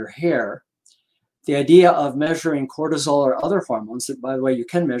into your hair. The idea of measuring cortisol or other hormones, that, by the way, you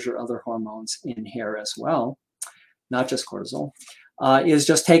can measure other hormones in hair as well, not just cortisol, is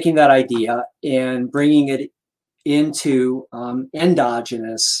just taking that idea and bringing it into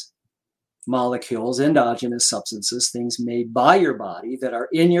endogenous molecules, endogenous substances, things made by your body that are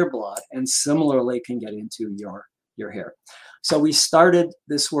in your blood and similarly can get into your hair. So we started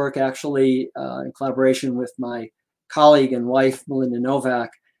this work actually in collaboration with my colleague and wife, Melinda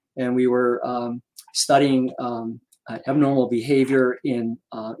Novak, and we were studying abnormal behavior in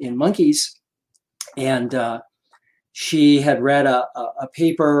monkeys. And she had read a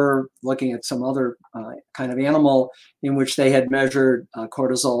paper looking at some other kind of animal in which they had measured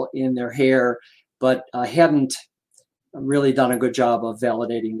cortisol in their hair, but hadn't really done a good job of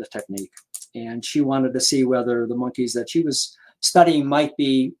validating the technique. And she wanted to see whether the monkeys that she was studying might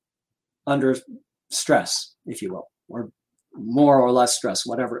be under stress, if you will, or more or less stress,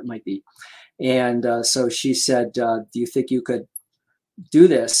 whatever it might be. And so she said, do you think you could do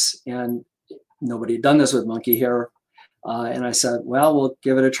this? And nobody had done this with monkey hair. And I said, well, we'll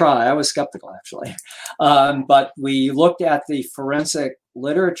give it a try. I was skeptical, actually. But we looked at the forensic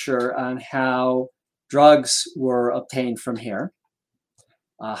literature on how drugs were obtained from hair,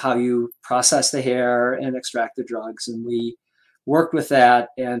 how you process the hair and extract the drugs. And we worked with that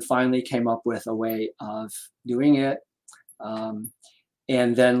and finally came up with a way of doing it.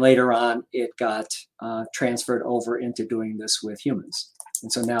 And then later on, it got transferred over into doing this with humans.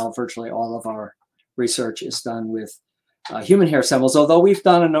 And so now virtually all of our research is done with human hair samples, although we've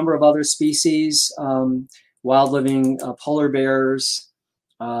done a number of other species, wild living polar bears,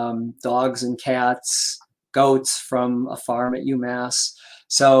 dogs and cats, goats from a farm at UMass.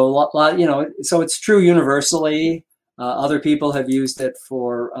 So, so it's true universally. Other people have used it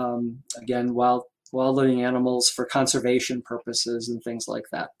for, again, wild living animals for conservation purposes and things like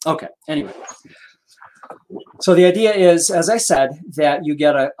that. Okay, anyway. So the idea is, as I said, that you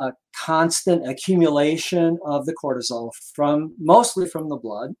get a constant accumulation of the cortisol mostly from the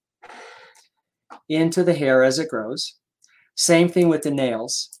blood into the hair as it grows. Same thing with the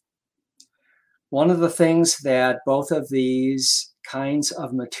nails. One of the things that both of these kinds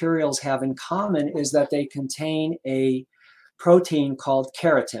of materials have in common is that they contain a protein called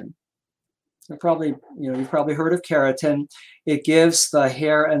keratin. You've probably heard of keratin. It gives the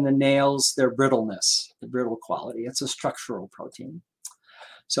hair and the nails their brittleness, the brittle quality. It's a structural protein.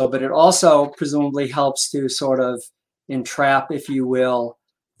 So, but it also presumably helps to sort of entrap, if you will,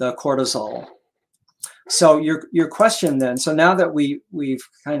 the cortisol. So your question then, so now that we've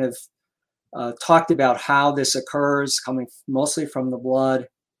kind of talked about how this occurs, coming mostly from the blood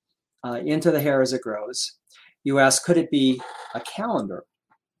into the hair as it grows, you ask, could it be a calendar?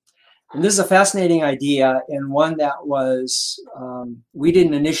 And this is a fascinating idea, and one that was, we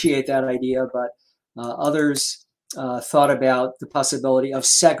didn't initiate that idea, but others thought about the possibility of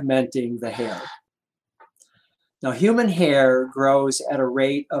segmenting the hair. Now, human hair grows at a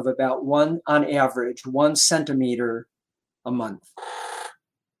rate of about on average, 1 centimeter a month.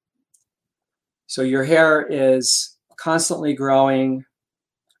 So your hair is constantly growing.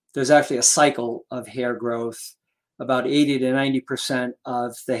 There's actually a cycle of hair growth. About 80 to 90%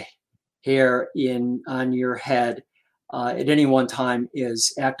 of the hair on your head at any one time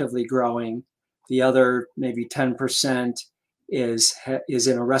is actively growing. The other maybe 10% is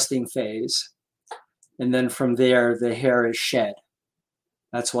in a resting phase. And then from there, the hair is shed.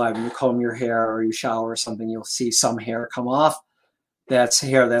 That's why when you comb your hair or you shower or something, you'll see some hair come off. That's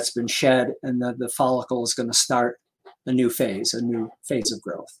hair that's been shed, and the follicle is going to start a new phase of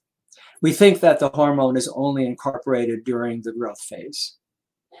growth. We think that the hormone is only incorporated during the growth phase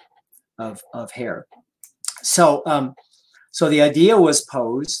of hair. So So the idea was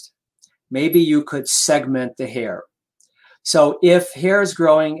posed, maybe you could segment the hair. So if hair is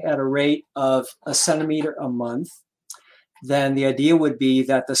growing at a rate of a centimeter a month, then the idea would be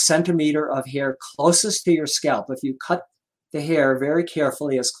that the centimeter of hair closest to your scalp, if you cut the hair very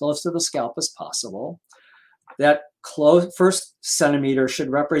carefully as close to the scalp as possible, that first centimeter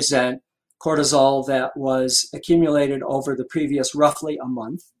should represent cortisol that was accumulated over the previous roughly a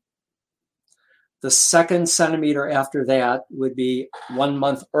month. The second centimeter after that would be 1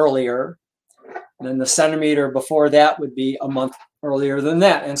 month earlier. And then the centimeter before that would be a month earlier than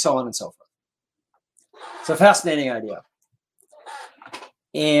that, and so on and so forth. It's a fascinating idea.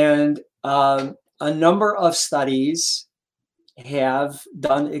 And a number of studies have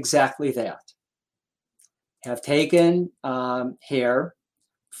done exactly that, have taken hair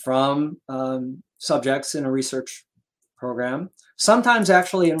from subjects in a research program, sometimes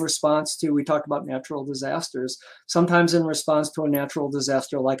actually in response to, we talked about natural disasters, sometimes in response to a natural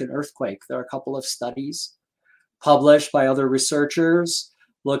disaster like an earthquake. There are a couple of studies published by other researchers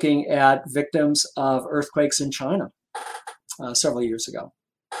looking at victims of earthquakes in China several years ago,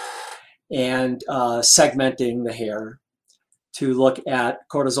 and segmenting the hair to look at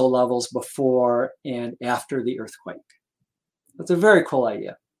cortisol levels before and after the earthquake. That's a very cool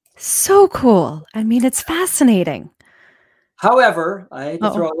idea. So cool. I mean, it's fascinating. However, I had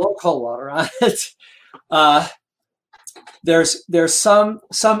to throw a little cold water on it. There's some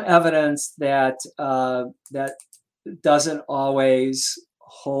evidence that that doesn't always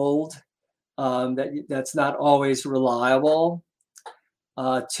hold. That's not always reliable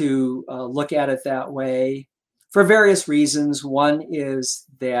to look at it that way for various reasons. One is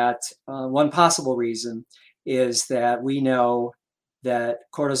that one possible reason is that we know that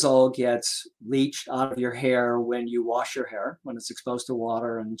cortisol gets leached out of your hair when you wash your hair, when it's exposed to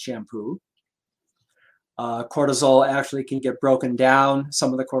water and shampoo. Cortisol actually can get broken down.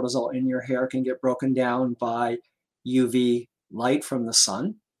 Some of the cortisol in your hair can get broken down by UV light from the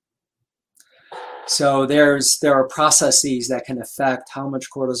sun. So there are processes that can affect how much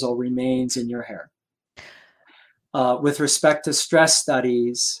cortisol remains in your hair. With respect to stress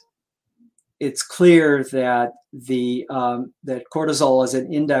studies, it's clear that that cortisol as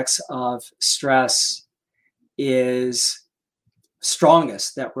an index of stress is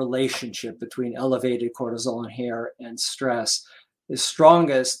strongest. That relationship between elevated cortisol in hair and stress is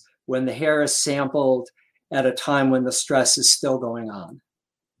strongest when the hair is sampled at a time when the stress is still going on,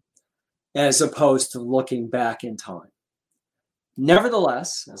 as opposed to looking back in time.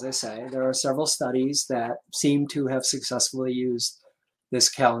 Nevertheless, as I say, there are several studies that seem to have successfully used this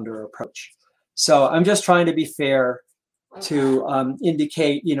calendar approach. So I'm just trying to be fair to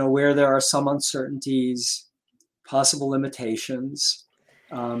indicate, where there are some uncertainties, possible limitations,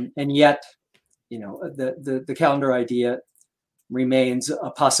 and yet, the calendar idea remains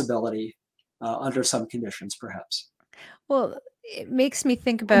a possibility under some conditions, perhaps. Well, it makes me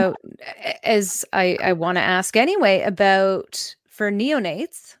think about, as I want to ask anyway, about for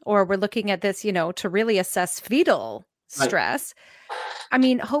neonates, or we're looking at this, to really assess fetal stress. Right. I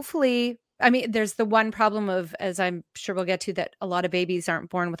mean, hopefully, there's the one problem of, as I'm sure we'll get to, that a lot of babies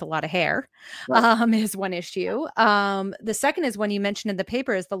aren't born with a lot of hair, right. Is one issue. The second is, when you mentioned in the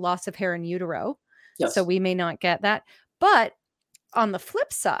paper, is the loss of hair in utero. Yes. So we may not get that. But on the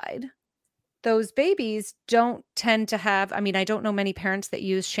flip side, those babies don't tend to have, I don't know many parents that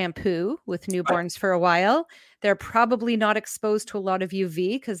use shampoo with newborns for a while. They're probably not exposed to a lot of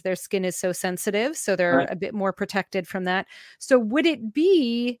UV because their skin is so sensitive. So they're a bit more protected from that. So would it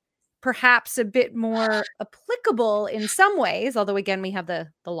be perhaps a bit more applicable in some ways, although again, we have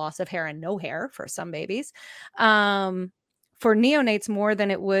the loss of hair and no hair for some babies, for neonates more than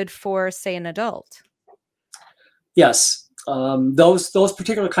it would for, say, an adult? Yes. Those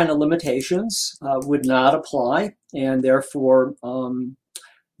particular kind of limitations would not apply, and therefore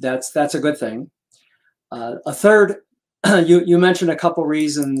that's a good thing. A third, you mentioned a couple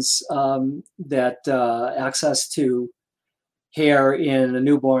reasons that access to hair in a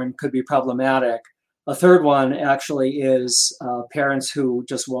newborn could be problematic. A third one actually is parents who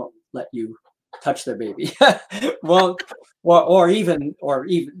just won't let you touch their baby. Won't, or even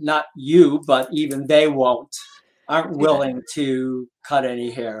not you, but even they aren't willing to cut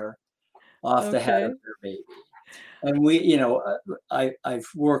any hair off the head of their baby. And I've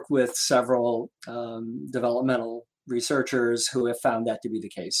worked with several developmental researchers who have found that to be the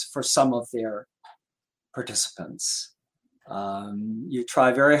case for some of their participants. You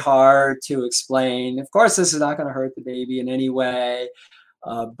try very hard to explain, of course, this is not going to hurt the baby in any way,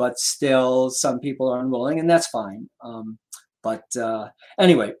 but still some people are unwilling, and that's fine.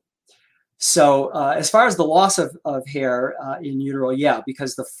 Anyway, So as far as the loss of hair in utero, yeah,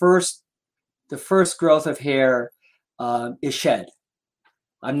 because the first growth of hair is shed.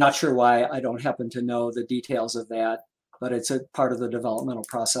 I'm not sure why. I don't happen to know the details of that, but it's a part of the developmental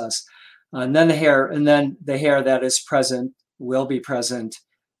process. And then the hair that is present will be present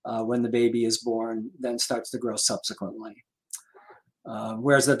when the baby is born, then starts to grow subsequently.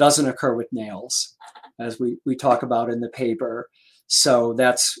 Whereas that doesn't occur with nails, as we talk about in the paper. So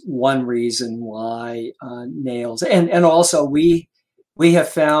that's one reason why nails, and also we have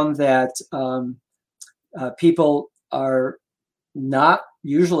found that people are not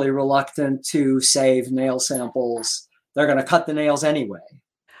usually reluctant to save nail samples. They're going to cut the nails anyway.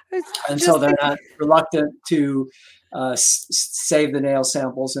 And so they're not reluctant to save the nail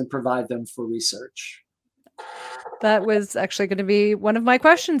samples and provide them for research. That was actually going to be one of my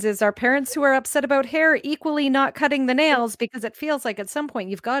questions, is are parents who are upset about hair equally not cutting the nails? Because it feels like at some point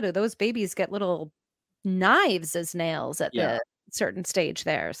you've got to, those babies get little knives as nails at the certain stage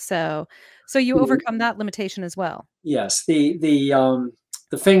there. So you overcome that limitation as well. Yes.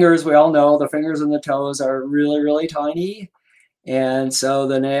 The fingers, we all know the fingers and the toes are really, really tiny. And so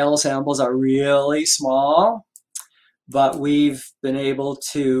the nail samples are really small, but we've been able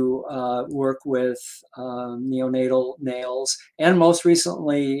to work with neonatal nails, and most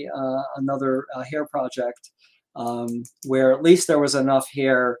recently another hair project where at least there was enough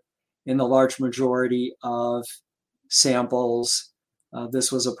hair in the large majority of samples.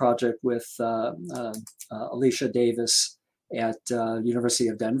 This was a project with Alicia Davis at University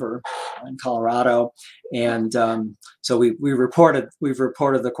of Denver in Colorado, and so we've reported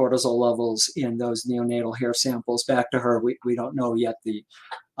the cortisol levels in those neonatal hair samples back to her. We don't know yet the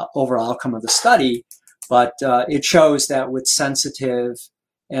overall outcome of the study, but it shows that with sensitive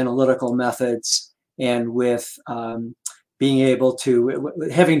analytical methods and with being able to,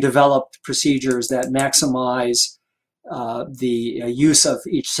 having developed procedures that maximize the use of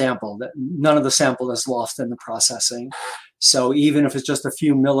each sample, that none of the sample is lost in the processing. So even if it's just a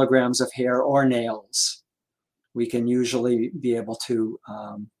few milligrams of hair or nails, we can usually be able to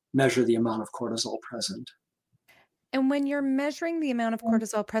measure the amount of cortisol present. And when you're measuring the amount of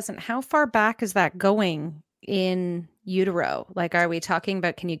cortisol present, how far back is that going in utero? Like, are we talking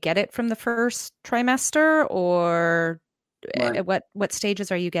about, can you get it from the first trimester, or right. what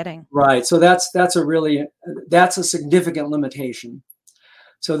stages are you getting? Right. So that's a significant limitation.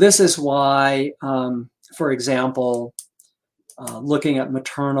 So this is why, for example, looking at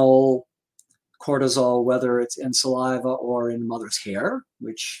maternal cortisol, whether it's in saliva or in mother's hair,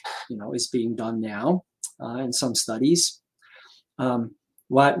 which is being done now in some studies,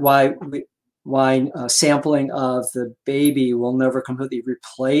 why sampling of the baby will never completely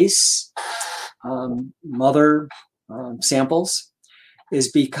replace mother samples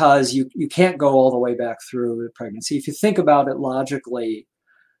is because you can't go all the way back through the pregnancy. If you think about it logically,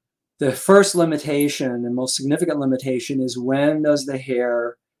 the first limitation and most significant limitation is, when does the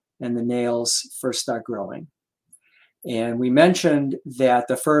hair and the nails first start growing? And we mentioned that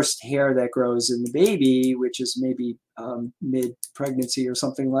the first hair that grows in the baby, which is maybe mid-pregnancy or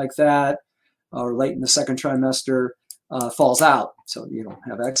something like that, or late in the second trimester, falls out. So you don't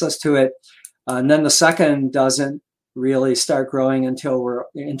have access to it. And then the second doesn't really start growing until we're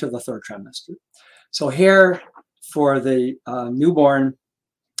into the third trimester. So hair for the newborn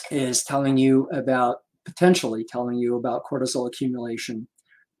is potentially telling you about cortisol accumulation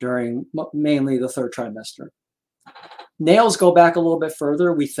during mainly the third trimester. Nails go back a little bit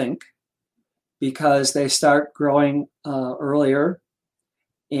further, we think, because they start growing earlier,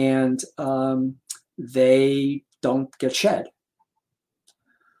 and they don't get shed.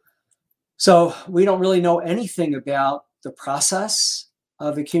 So we don't really know anything about the process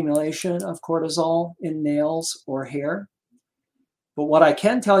of accumulation of cortisol in nails or hair. But what I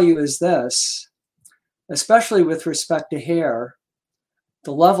can tell you is this, especially with respect to hair,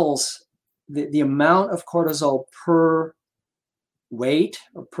 the levels, the amount of cortisol per weight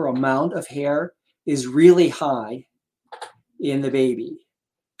or per amount of hair is really high in the baby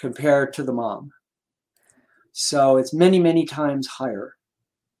compared to the mom. So it's many, many times higher.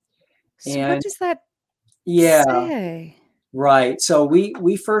 So what does that say? Right. So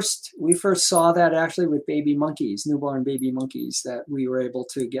we first saw that actually with baby monkeys, newborn baby monkeys that we were able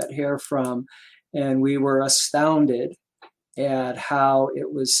to get hair from, and we were astounded at how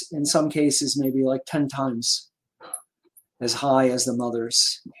it was, in some cases, maybe like 10 times as high as the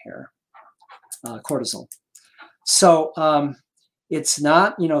mother's hair, cortisol. So it's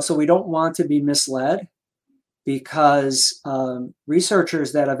not, so we don't want to be misled, because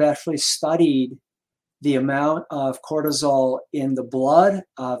researchers that have actually studied the amount of cortisol in the blood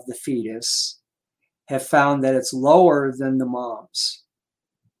of the fetus have found that it's lower than the mom's.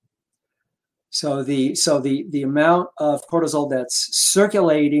 So the amount of cortisol that's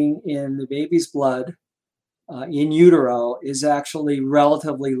circulating in the baby's blood in utero is actually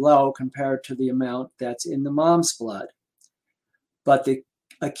relatively low compared to the amount that's in the mom's blood. But the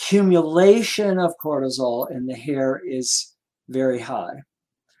accumulation of cortisol in the hair is very high.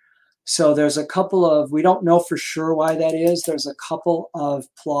 So there's a couple of, we don't know for sure why that is. There's a couple of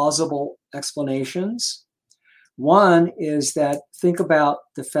plausible explanations. One is that, think about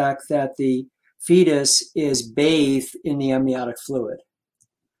the fact that the fetus is bathed in the amniotic fluid.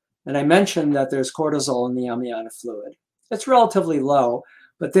 And I mentioned that there's cortisol in the amniotic fluid. It's relatively low,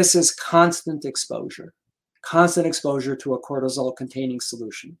 but this is constant exposure to a cortisol-containing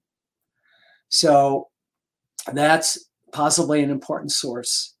solution. So that's possibly an important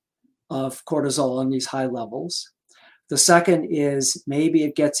source of cortisol on these high levels. The second is maybe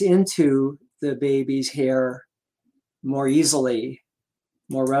it gets into the baby's hair more easily,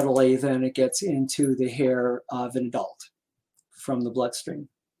 more readily than it gets into the hair of an adult from the bloodstream.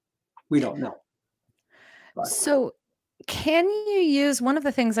 We don't know. But. So can you use, one of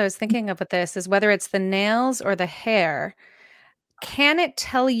the things I was thinking of with this is whether it's the nails or the hair, can it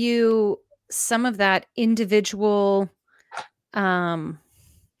tell you some of that individual, how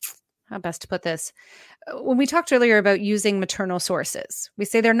best to put this? When we talked earlier about using maternal sources, we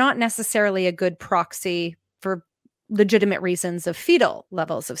say they're not necessarily a good proxy for legitimate reasons of fetal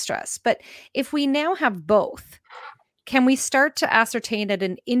levels of stress. But if we now have both, can we start to ascertain at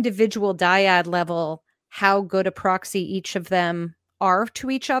an individual dyad level how good a proxy each of them are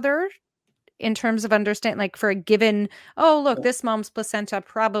to each other in terms of understanding, like for a given, oh, look, this mom's placenta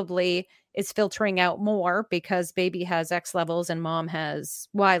probably is filtering out more because baby has X levels and mom has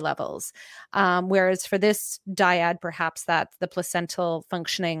Y levels. Whereas for this dyad, perhaps that the placental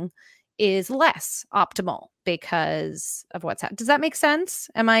functioning is less optimal because of what's happened. Does that make sense?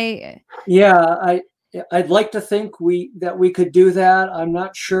 Am I? Yeah, I'd like to think that we could do that. I'm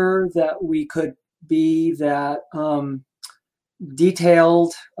not sure that we could be that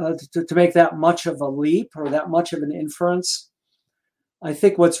detailed to make that much of a leap or that much of an inference. I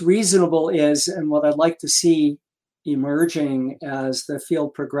think what's reasonable is, and what I'd like to see emerging as the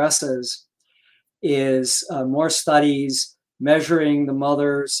field progresses, is more studies measuring the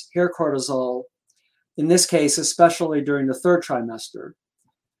mother's hair cortisol, in this case, especially during the third trimester.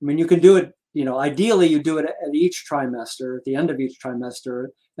 I mean, you can do it, ideally you do it at each trimester, at the end of each trimester.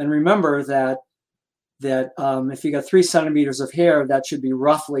 And remember that if you got 3 centimeters of hair, that should be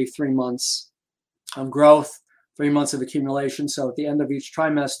roughly 3 months of growth, 3 months of accumulation. So at the end of each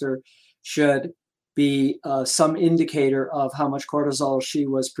trimester should be some indicator of how much cortisol she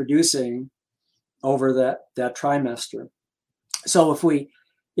was producing over that trimester. So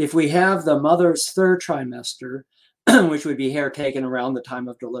if we have the mother's third trimester, which would be hair taken around the time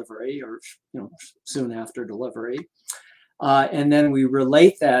of delivery or soon after delivery, and then we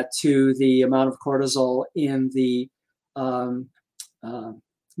relate that to the amount of cortisol in the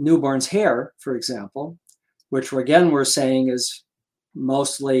newborn's hair, for example, which we're saying is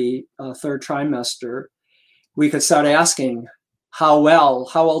mostly third trimester, we could start asking how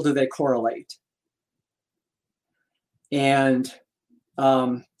well do they correlate? And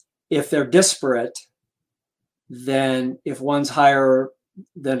if they're disparate, then if one's higher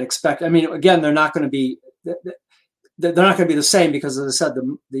than expected, I mean, again, they're not going to be the same because, as I said,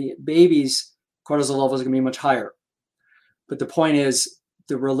 the baby's cortisol levels are going to be much higher. But the point is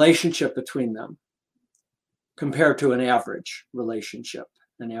the relationship between them compared to an average relationship,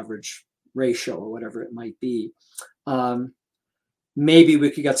 an average ratio, or whatever it might be. Maybe we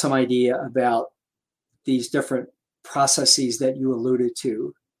could get some idea about these different processes that you alluded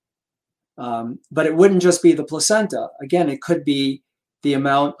to. But it wouldn't just be the placenta. Again, it could be the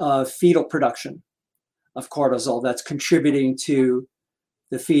amount of fetal production of cortisol that's contributing to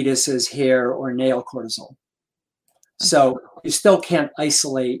the fetus's hair or nail cortisol. So you still can't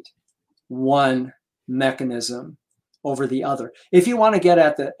isolate one mechanism over the other. If you want to get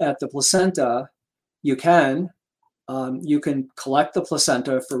at the placenta, you can. You can collect the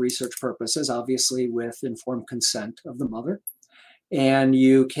placenta for research purposes, obviously with informed consent of the mother. And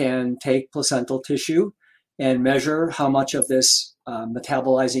you can take placental tissue and measure how much of this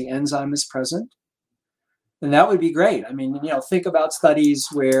metabolizing enzyme is present. And that would be great. I mean, think about studies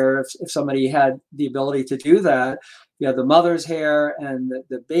where if somebody had the ability to do that, you have the mother's hair and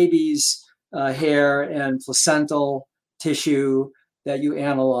the baby's hair and placental tissue that you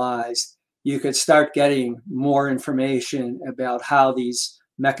analyzed, you could start getting more information about how these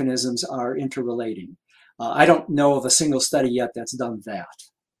mechanisms are interrelating. I don't know of a single study yet that's done that.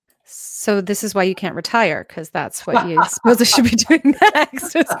 So this is why you can't retire, because that's what you suppose I should be doing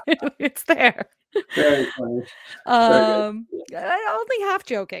next. It's there. Very funny. Very Only half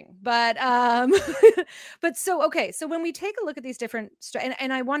joking, but but so okay. So when we take a look at these different,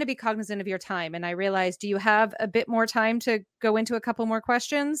 and I want to be cognizant of your time, and I realize, do you have a bit more time to go into a couple more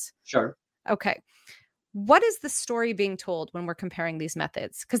questions? Sure. Okay. What is the story being told when we're comparing these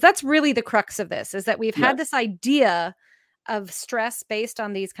methods? Because that's really the crux of this, is that we've had this idea of stress based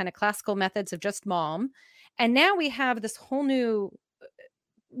on these kind of classical methods of just mom. And now we have this whole new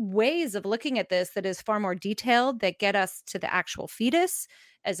ways of looking at this that is far more detailed, that get us to the actual fetus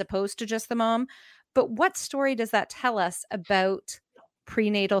as opposed to just the mom. But what story does that tell us about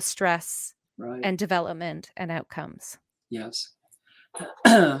prenatal stress and development and outcomes? Yes.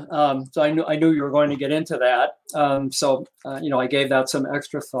 So I knew you were going to get into that. I gave that some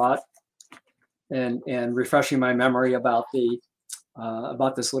extra thought and refreshing my memory about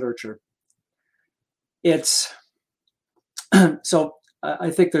this literature. It's so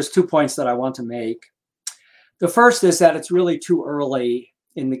I think there's 2 points that I want to make. The first is that it's really too early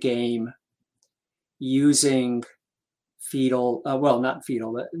in the game using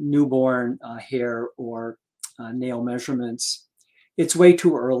but newborn hair or nail measurements. It's way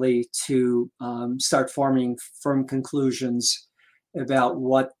too early to start forming firm conclusions about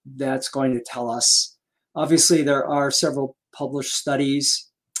what that's going to tell us. Obviously, there are several published studies,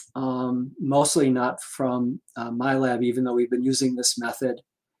 mostly not from my lab, even though we've been using this method.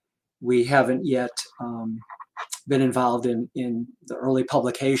 We haven't yet been involved in the early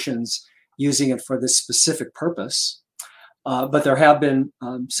publications using it for this specific purpose. But there have been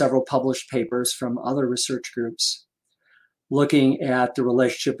several published papers from other research groups looking at the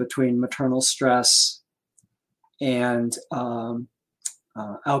relationship between maternal stress and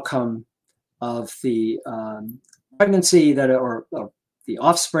outcome of the pregnancy or the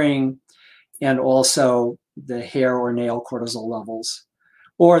offspring, and also the hair or nail cortisol levels,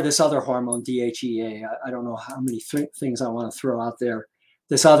 or this other hormone, DHEA. I don't know how many things I want to throw out there.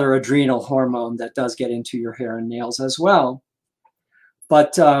 This other adrenal hormone that does get into your hair and nails as well.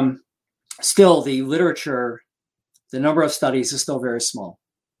 But still, the literature, the number of studies is still very small.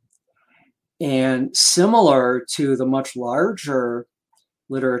 And similar to the much larger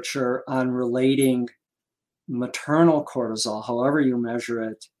literature on relating maternal cortisol, however you measure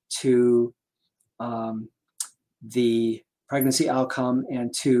it, to the pregnancy outcome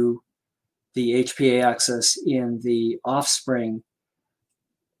and to the HPA axis in the offspring,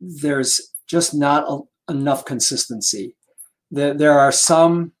 there's just not enough consistency. There are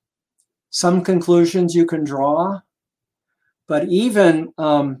some conclusions you can draw, but even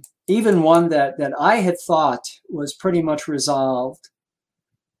one that I had thought was pretty much resolved,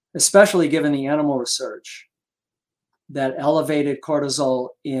 especially given the animal research, that elevated cortisol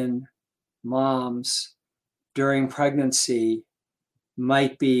in moms during pregnancy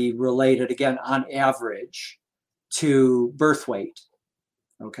might be related, again, on average, to birth weight.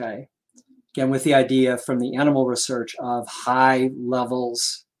 Okay. Again, with the idea from the animal research of high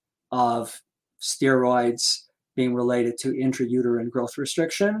levels of steroids being related to intrauterine growth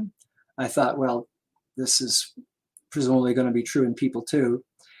restriction, I thought, well, this is presumably going to be true in people too.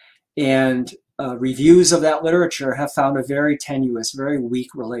 And reviews of that literature have found a very tenuous, very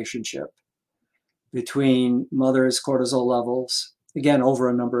weak relationship between mothers' cortisol levels, again, over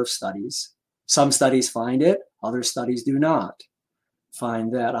a number of studies. Some studies find it, other studies do not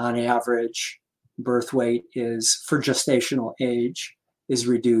find that on average, birth weight is, for gestational age, is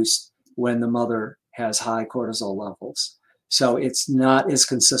reduced when the mother has high cortisol levels. So it's not as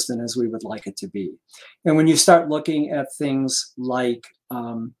consistent as we would like it to be. And when you start looking at things like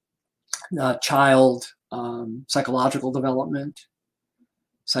child psychological development,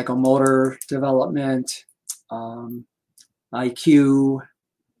 psychomotor development, IQ,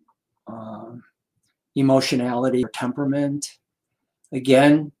 emotionality or temperament,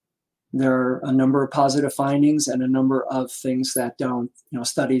 again, there are a number of positive findings and a number of things that don't,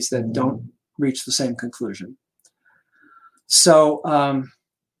 studies that don't reach the same conclusion. So and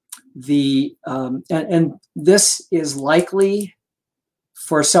this is likely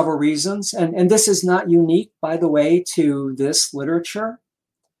for several reasons, and this is not unique, by the way, to this literature.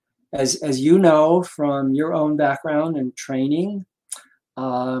 As you know from your own background and training,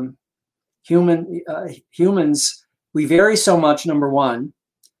 humans, we vary so much, number one,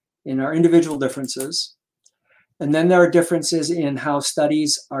 in our individual differences. And then there are differences in how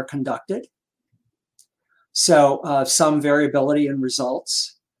studies are conducted. So some variability in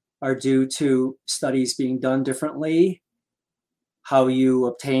results are due to studies being done differently, how you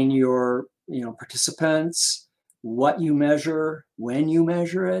obtain your participants, what you measure, when you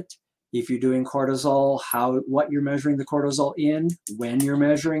measure it, if you're doing cortisol, what you're measuring the cortisol in, when you're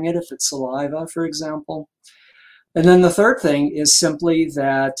measuring it, if it's saliva, for example. And then the third thing is simply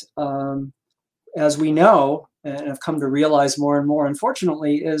that, as we know, and I've come to realize more and more,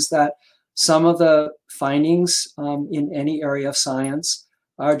 unfortunately, is that some of the findings in any area of science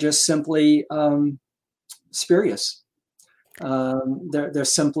are just simply spurious. They're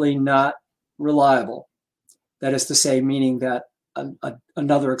simply not reliable. That is to say, meaning that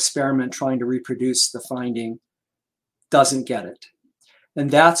another experiment trying to reproduce the finding doesn't get it. And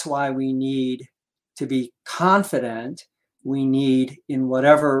that's why we need to be confident. We need, in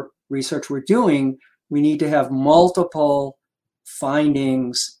whatever research we're doing, we need to have multiple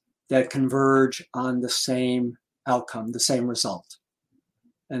findings that converge on the same outcome, the same result.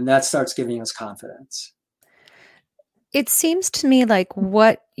 And that starts giving us confidence. It seems to me like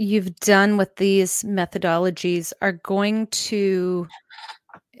what you've done with these methodologies are going to,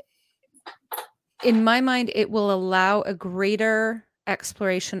 in my mind, it will allow a greater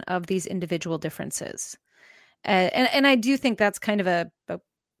exploration of these individual differences. And I do think that's kind of a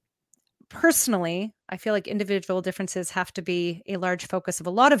personally, I feel like individual differences have to be a large focus of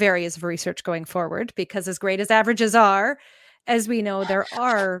a lot of areas of research going forward, because as great as averages are, as we know,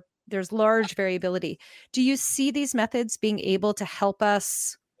 there's large variability. Do you see these methods being able to help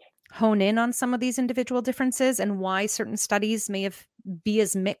us hone in on some of these individual differences and why certain studies may be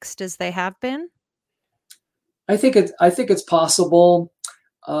as mixed as they have been? I think it's possible.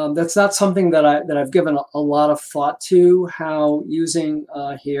 That's not something that I've given a lot of thought to, how using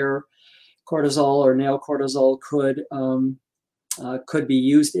hair cortisol or nail cortisol could be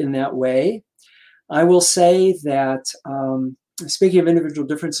used in that way. I will say that, speaking of individual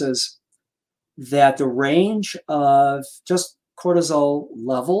differences, that the range of just cortisol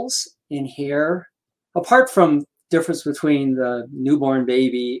levels in hair, apart from difference between the newborn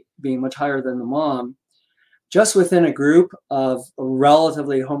baby being much higher than the mom, just within a group of a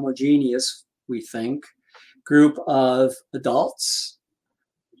relatively homogeneous, we think, group of adults,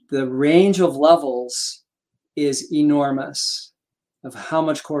 the range of levels is enormous of how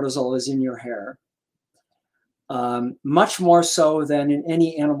much cortisol is in your hair. Much more so than in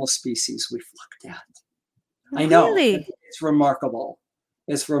any animal species we've looked at. Really? I know, it's remarkable.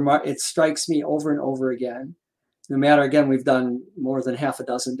 It strikes me over and over again. No matter, again, we've done more than half a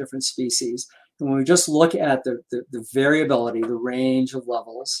dozen different species. And when we just look at the variability, the range of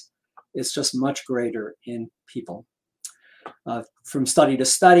levels, it's just much greater in people. From study to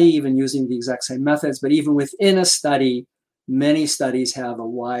study, even using the exact same methods, but even within a study, many studies have a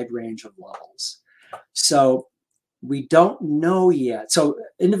wide range of levels. So we don't know yet. So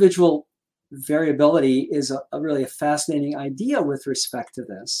individual variability is really a fascinating idea with respect to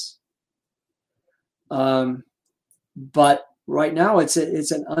this. But right now it's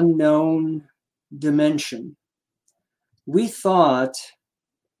an unknown dimension. We thought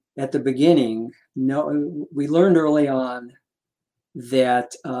at the beginning, we learned early on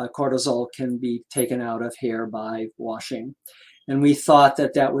that cortisol can be taken out of hair by washing. And we thought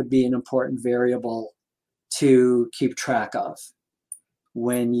that would be an important variable to keep track of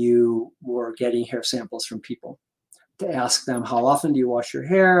when you were getting hair samples from people, to ask them, how often do you wash your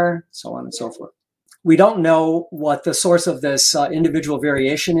hair, so on and so forth. We don't know what the source of this individual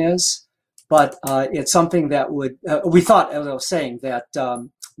variation is, but it's something that we thought, as I was saying, that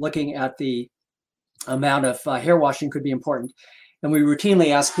looking at the amount of hair washing could be important. And we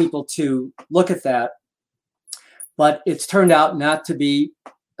routinely ask people to look at that, but it's turned out not to be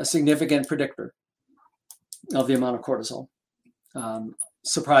a significant predictor of the amount of cortisol,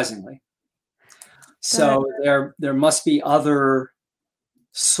 surprisingly. So there must be other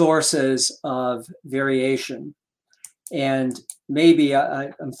sources of variation. And maybe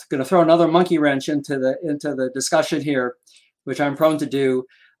I'm going to throw another monkey wrench into the discussion here, which I'm prone to do.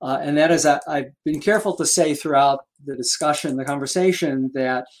 And that is that I've been careful to say throughout the discussion, the conversation,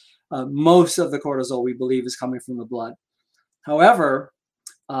 that most of the cortisol we believe is coming from the blood. However,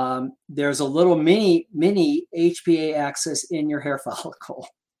 there's a little mini HPA axis in your hair follicle.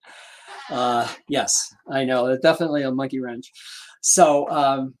 Yes, I know, it's definitely a monkey wrench.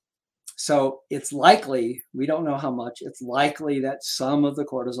 So it's likely, we don't know how much, it's likely that some of the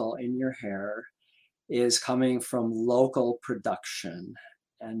cortisol in your hair is coming from local production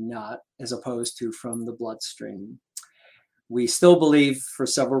and not as opposed to from the bloodstream. We still believe, for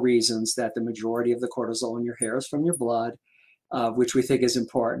several reasons, that the majority of the cortisol in your hair is from your blood, which we think is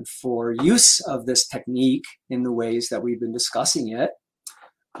important for use of this technique in the ways that we've been discussing it.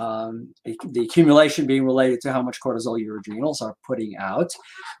 The accumulation being related to how much cortisol your adrenals are putting out,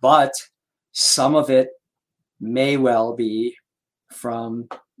 but Some of it may well be from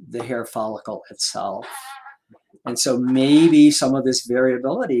the hair follicle itself. And so maybe some of this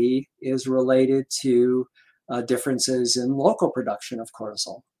variability is related to differences in local production of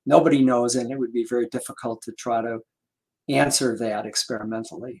cortisol. Nobody knows, and it would be very difficult to try to answer that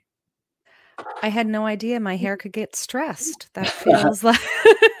experimentally. I had no idea my hair could get stressed. That feels like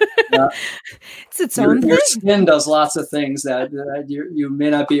it's its own thing. Your skin does lots of things that you may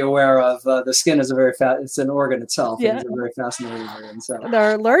not be aware of. The skin is it's an organ itself. Yeah. It's a very fascinating organ. So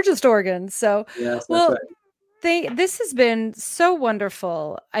our largest organ. So yes, that's right. This has been so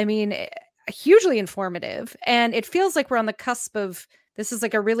wonderful. I mean, hugely informative, and it feels like we're on the cusp of, this is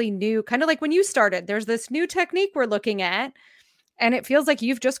like a really new, kind of like when you started, there's this new technique we're looking at, and it feels like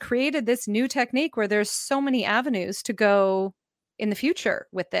you've just created this new technique where there's so many avenues to go in the future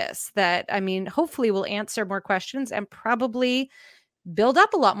with this, that, I mean, hopefully will answer more questions and probably build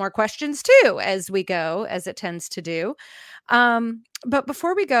up a lot more questions too as we go, as it tends to do. But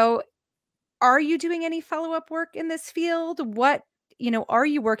before we go, are you doing any follow-up work in this field? What, are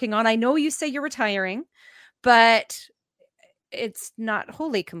you working on? I know you say you're retiring, but it's not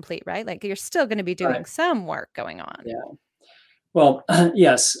wholly complete, right? Like, you're still going to be doing some work going on. Yeah. Well,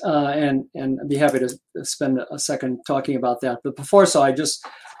 yes, and I'd be happy to spend a second talking about that. But before so,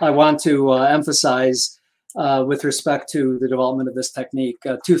 I want to emphasize with respect to the development of this technique,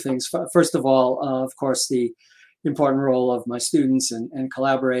 two things. First of all, of course, the important role of my students and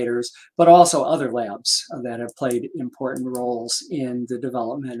collaborators, but also other labs that have played important roles in the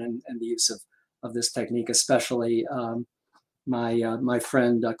development and the use of this technique, especially my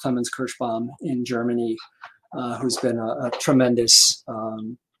friend Clemens Kirschbaum in Germany, who's been a tremendous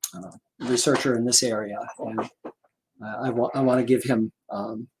researcher in this area. And I want to give him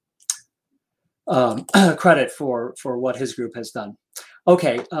credit for what his group has done.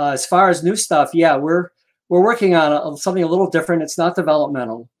 Okay, as far as new stuff, yeah, we're working on something a little different. It's not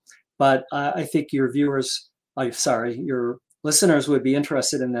developmental, but I think your listeners would be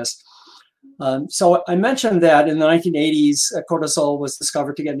interested in this. So I mentioned that in the 1980s, cortisol was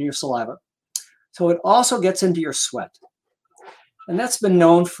discovered to get in your saliva. So it also gets into your sweat. And that's been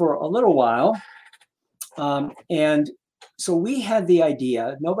known for a little while. And so we had the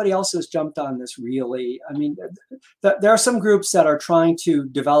idea, nobody else has jumped on this really. I mean, there are some groups that are trying to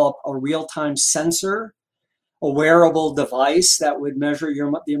develop a real-time sensor, a wearable device that would measure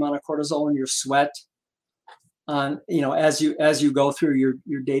the amount of cortisol in your sweat as you go through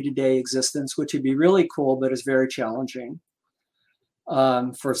your day-to-day existence, which would be really cool, but is very challenging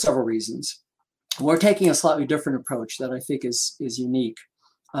for several reasons. We're taking a slightly different approach that I think is unique.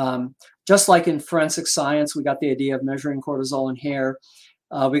 Just like in forensic science, we got the idea of measuring cortisol in hair.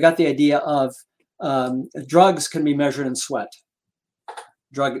 We got the idea of drugs can be measured in sweat,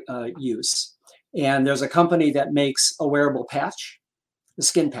 drug use. And there's a company that makes a wearable patch, the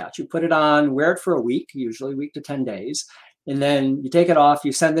skin patch. You put it on, wear it for a week, usually a week to 10 days. And then you take it off,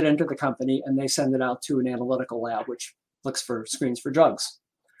 you send it into the company, and they send it out to an analytical lab, which looks for screens for drugs.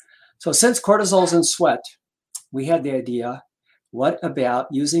 So since cortisol's in sweat, we had the idea, what about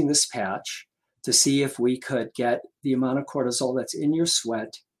using this patch to see if we could get the amount of cortisol that's in your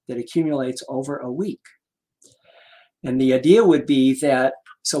sweat that accumulates over a week? And the idea would be that,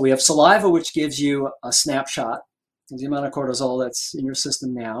 so we have saliva, which gives you a snapshot of the amount of cortisol that's in your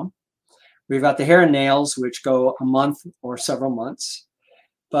system now. We've got the hair and nails, which go a month or several months.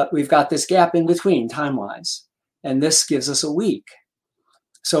 But we've got this gap in between time-wise. And this gives us a week.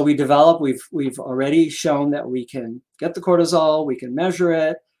 So we've already shown that we can get the cortisol, we can measure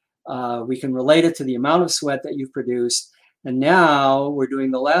it, we can relate it to the amount of sweat that you've produced. And now we're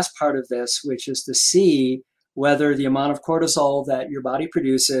doing the last part of this, which is to see whether the amount of cortisol that your body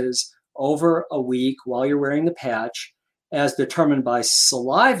produces over a week while you're wearing the patch, as determined by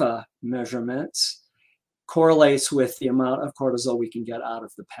saliva measurements, correlates with the amount of cortisol we can get out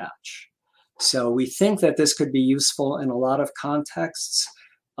of the patch. So we think that this could be useful in a lot of contexts.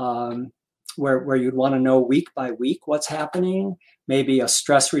 Where you'd want to know week by week what's happening, maybe a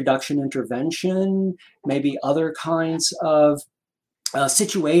stress reduction intervention, maybe other kinds of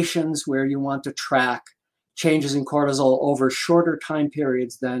situations where you want to track changes in cortisol over shorter time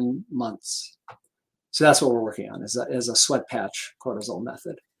periods than months. So that's what we're working on, is a sweat patch cortisol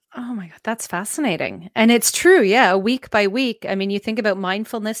method. Oh my God, that's fascinating. And it's true. Yeah. Week by week. I mean, you think about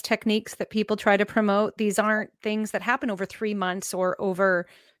mindfulness techniques that people try to promote. These aren't things that happen over 3 months or over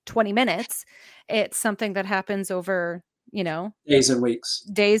 20 minutes. It's something that happens over, days and weeks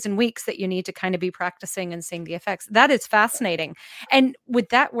that you need to kind of be practicing and seeing the effects. That is fascinating. And would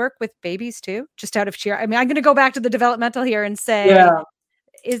that work with babies too? Just out of sheer, I mean, I'm going to go back to the developmental here and say,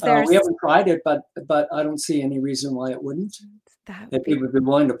 Is there? We haven't tried it, but I don't see any reason why it wouldn't. If people would be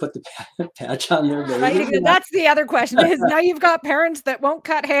willing to put the patch on their baby. That's the other question is now you've got parents that won't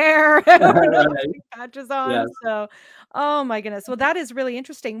cut hair, patches on. Yes. So, oh my goodness. Well, that is really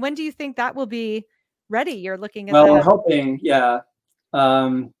interesting. When do you think that will be ready? You're looking at we're hoping,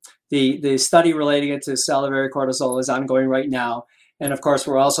 the study relating it to salivary cortisol is ongoing right now. And of course,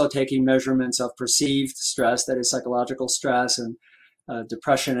 we're also taking measurements of perceived stress, that is psychological stress and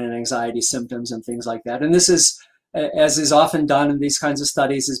depression and anxiety symptoms and things like that. And this is, as is often done in these kinds of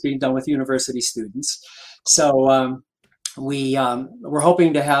studies, is being done with university students. So we're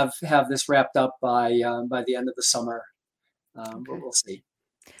hoping to have this wrapped up by the end of the summer. But we'll see.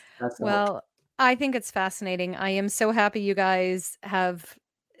 Well, I think it's fascinating. I am so happy you guys have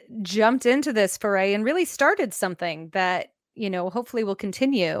jumped into this foray and really started something that, hopefully will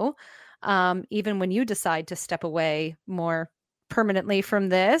continue, even when you decide to step away more permanently from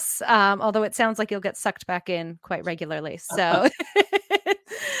this. Although it sounds like you'll get sucked back in quite regularly. So,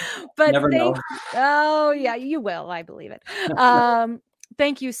 but never know. Oh yeah, you will. I believe it.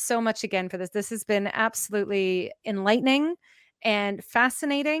 Thank you so much again for this. This has been absolutely enlightening and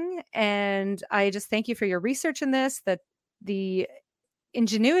fascinating. And I just thank you for your research in this, that the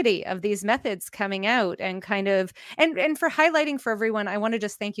ingenuity of these methods coming out and kind of, and for highlighting for everyone. I want to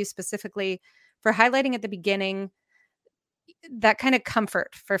just thank you specifically for highlighting at the beginning that kind of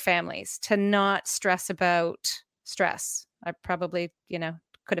comfort for families to not stress about stress. I probably,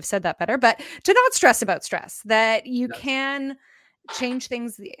 could have said that better, but to not stress about stress, that you can change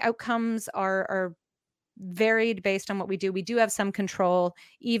things. The outcomes are varied based on what we do. We do have some control,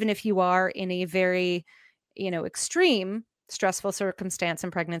 even if you are in a very, extreme stressful circumstance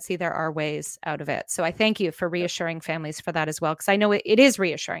in pregnancy, there are ways out of it. So I thank you for reassuring families for that as well, because I know it is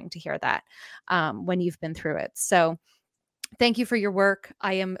reassuring to hear that when you've been through it. So thank you for your work.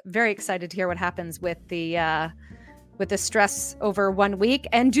 I am very excited to hear what happens with the stress over 1 week.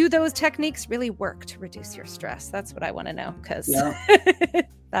 And do those techniques really work to reduce your stress? That's what I want to know, because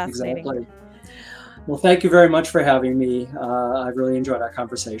fascinating. Exactly. Well, thank you very much for having me. I really enjoyed our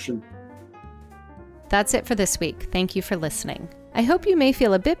conversation. That's it for this week. Thank you for listening. I hope you may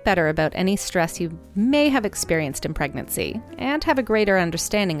feel a bit better about any stress you may have experienced in pregnancy and have a greater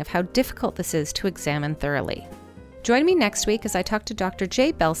understanding of how difficult this is to examine thoroughly. Join me next week as I talk to Dr.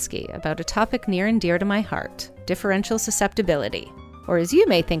 Jay Belsky about a topic near and dear to my heart, differential susceptibility, or as you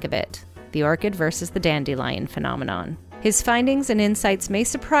may think of it, the orchid versus the dandelion phenomenon. His findings and insights may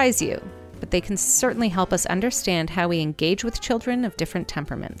surprise you, but they can certainly help us understand how we engage with children of different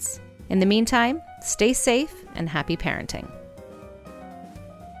temperaments. In the meantime, stay safe and happy parenting.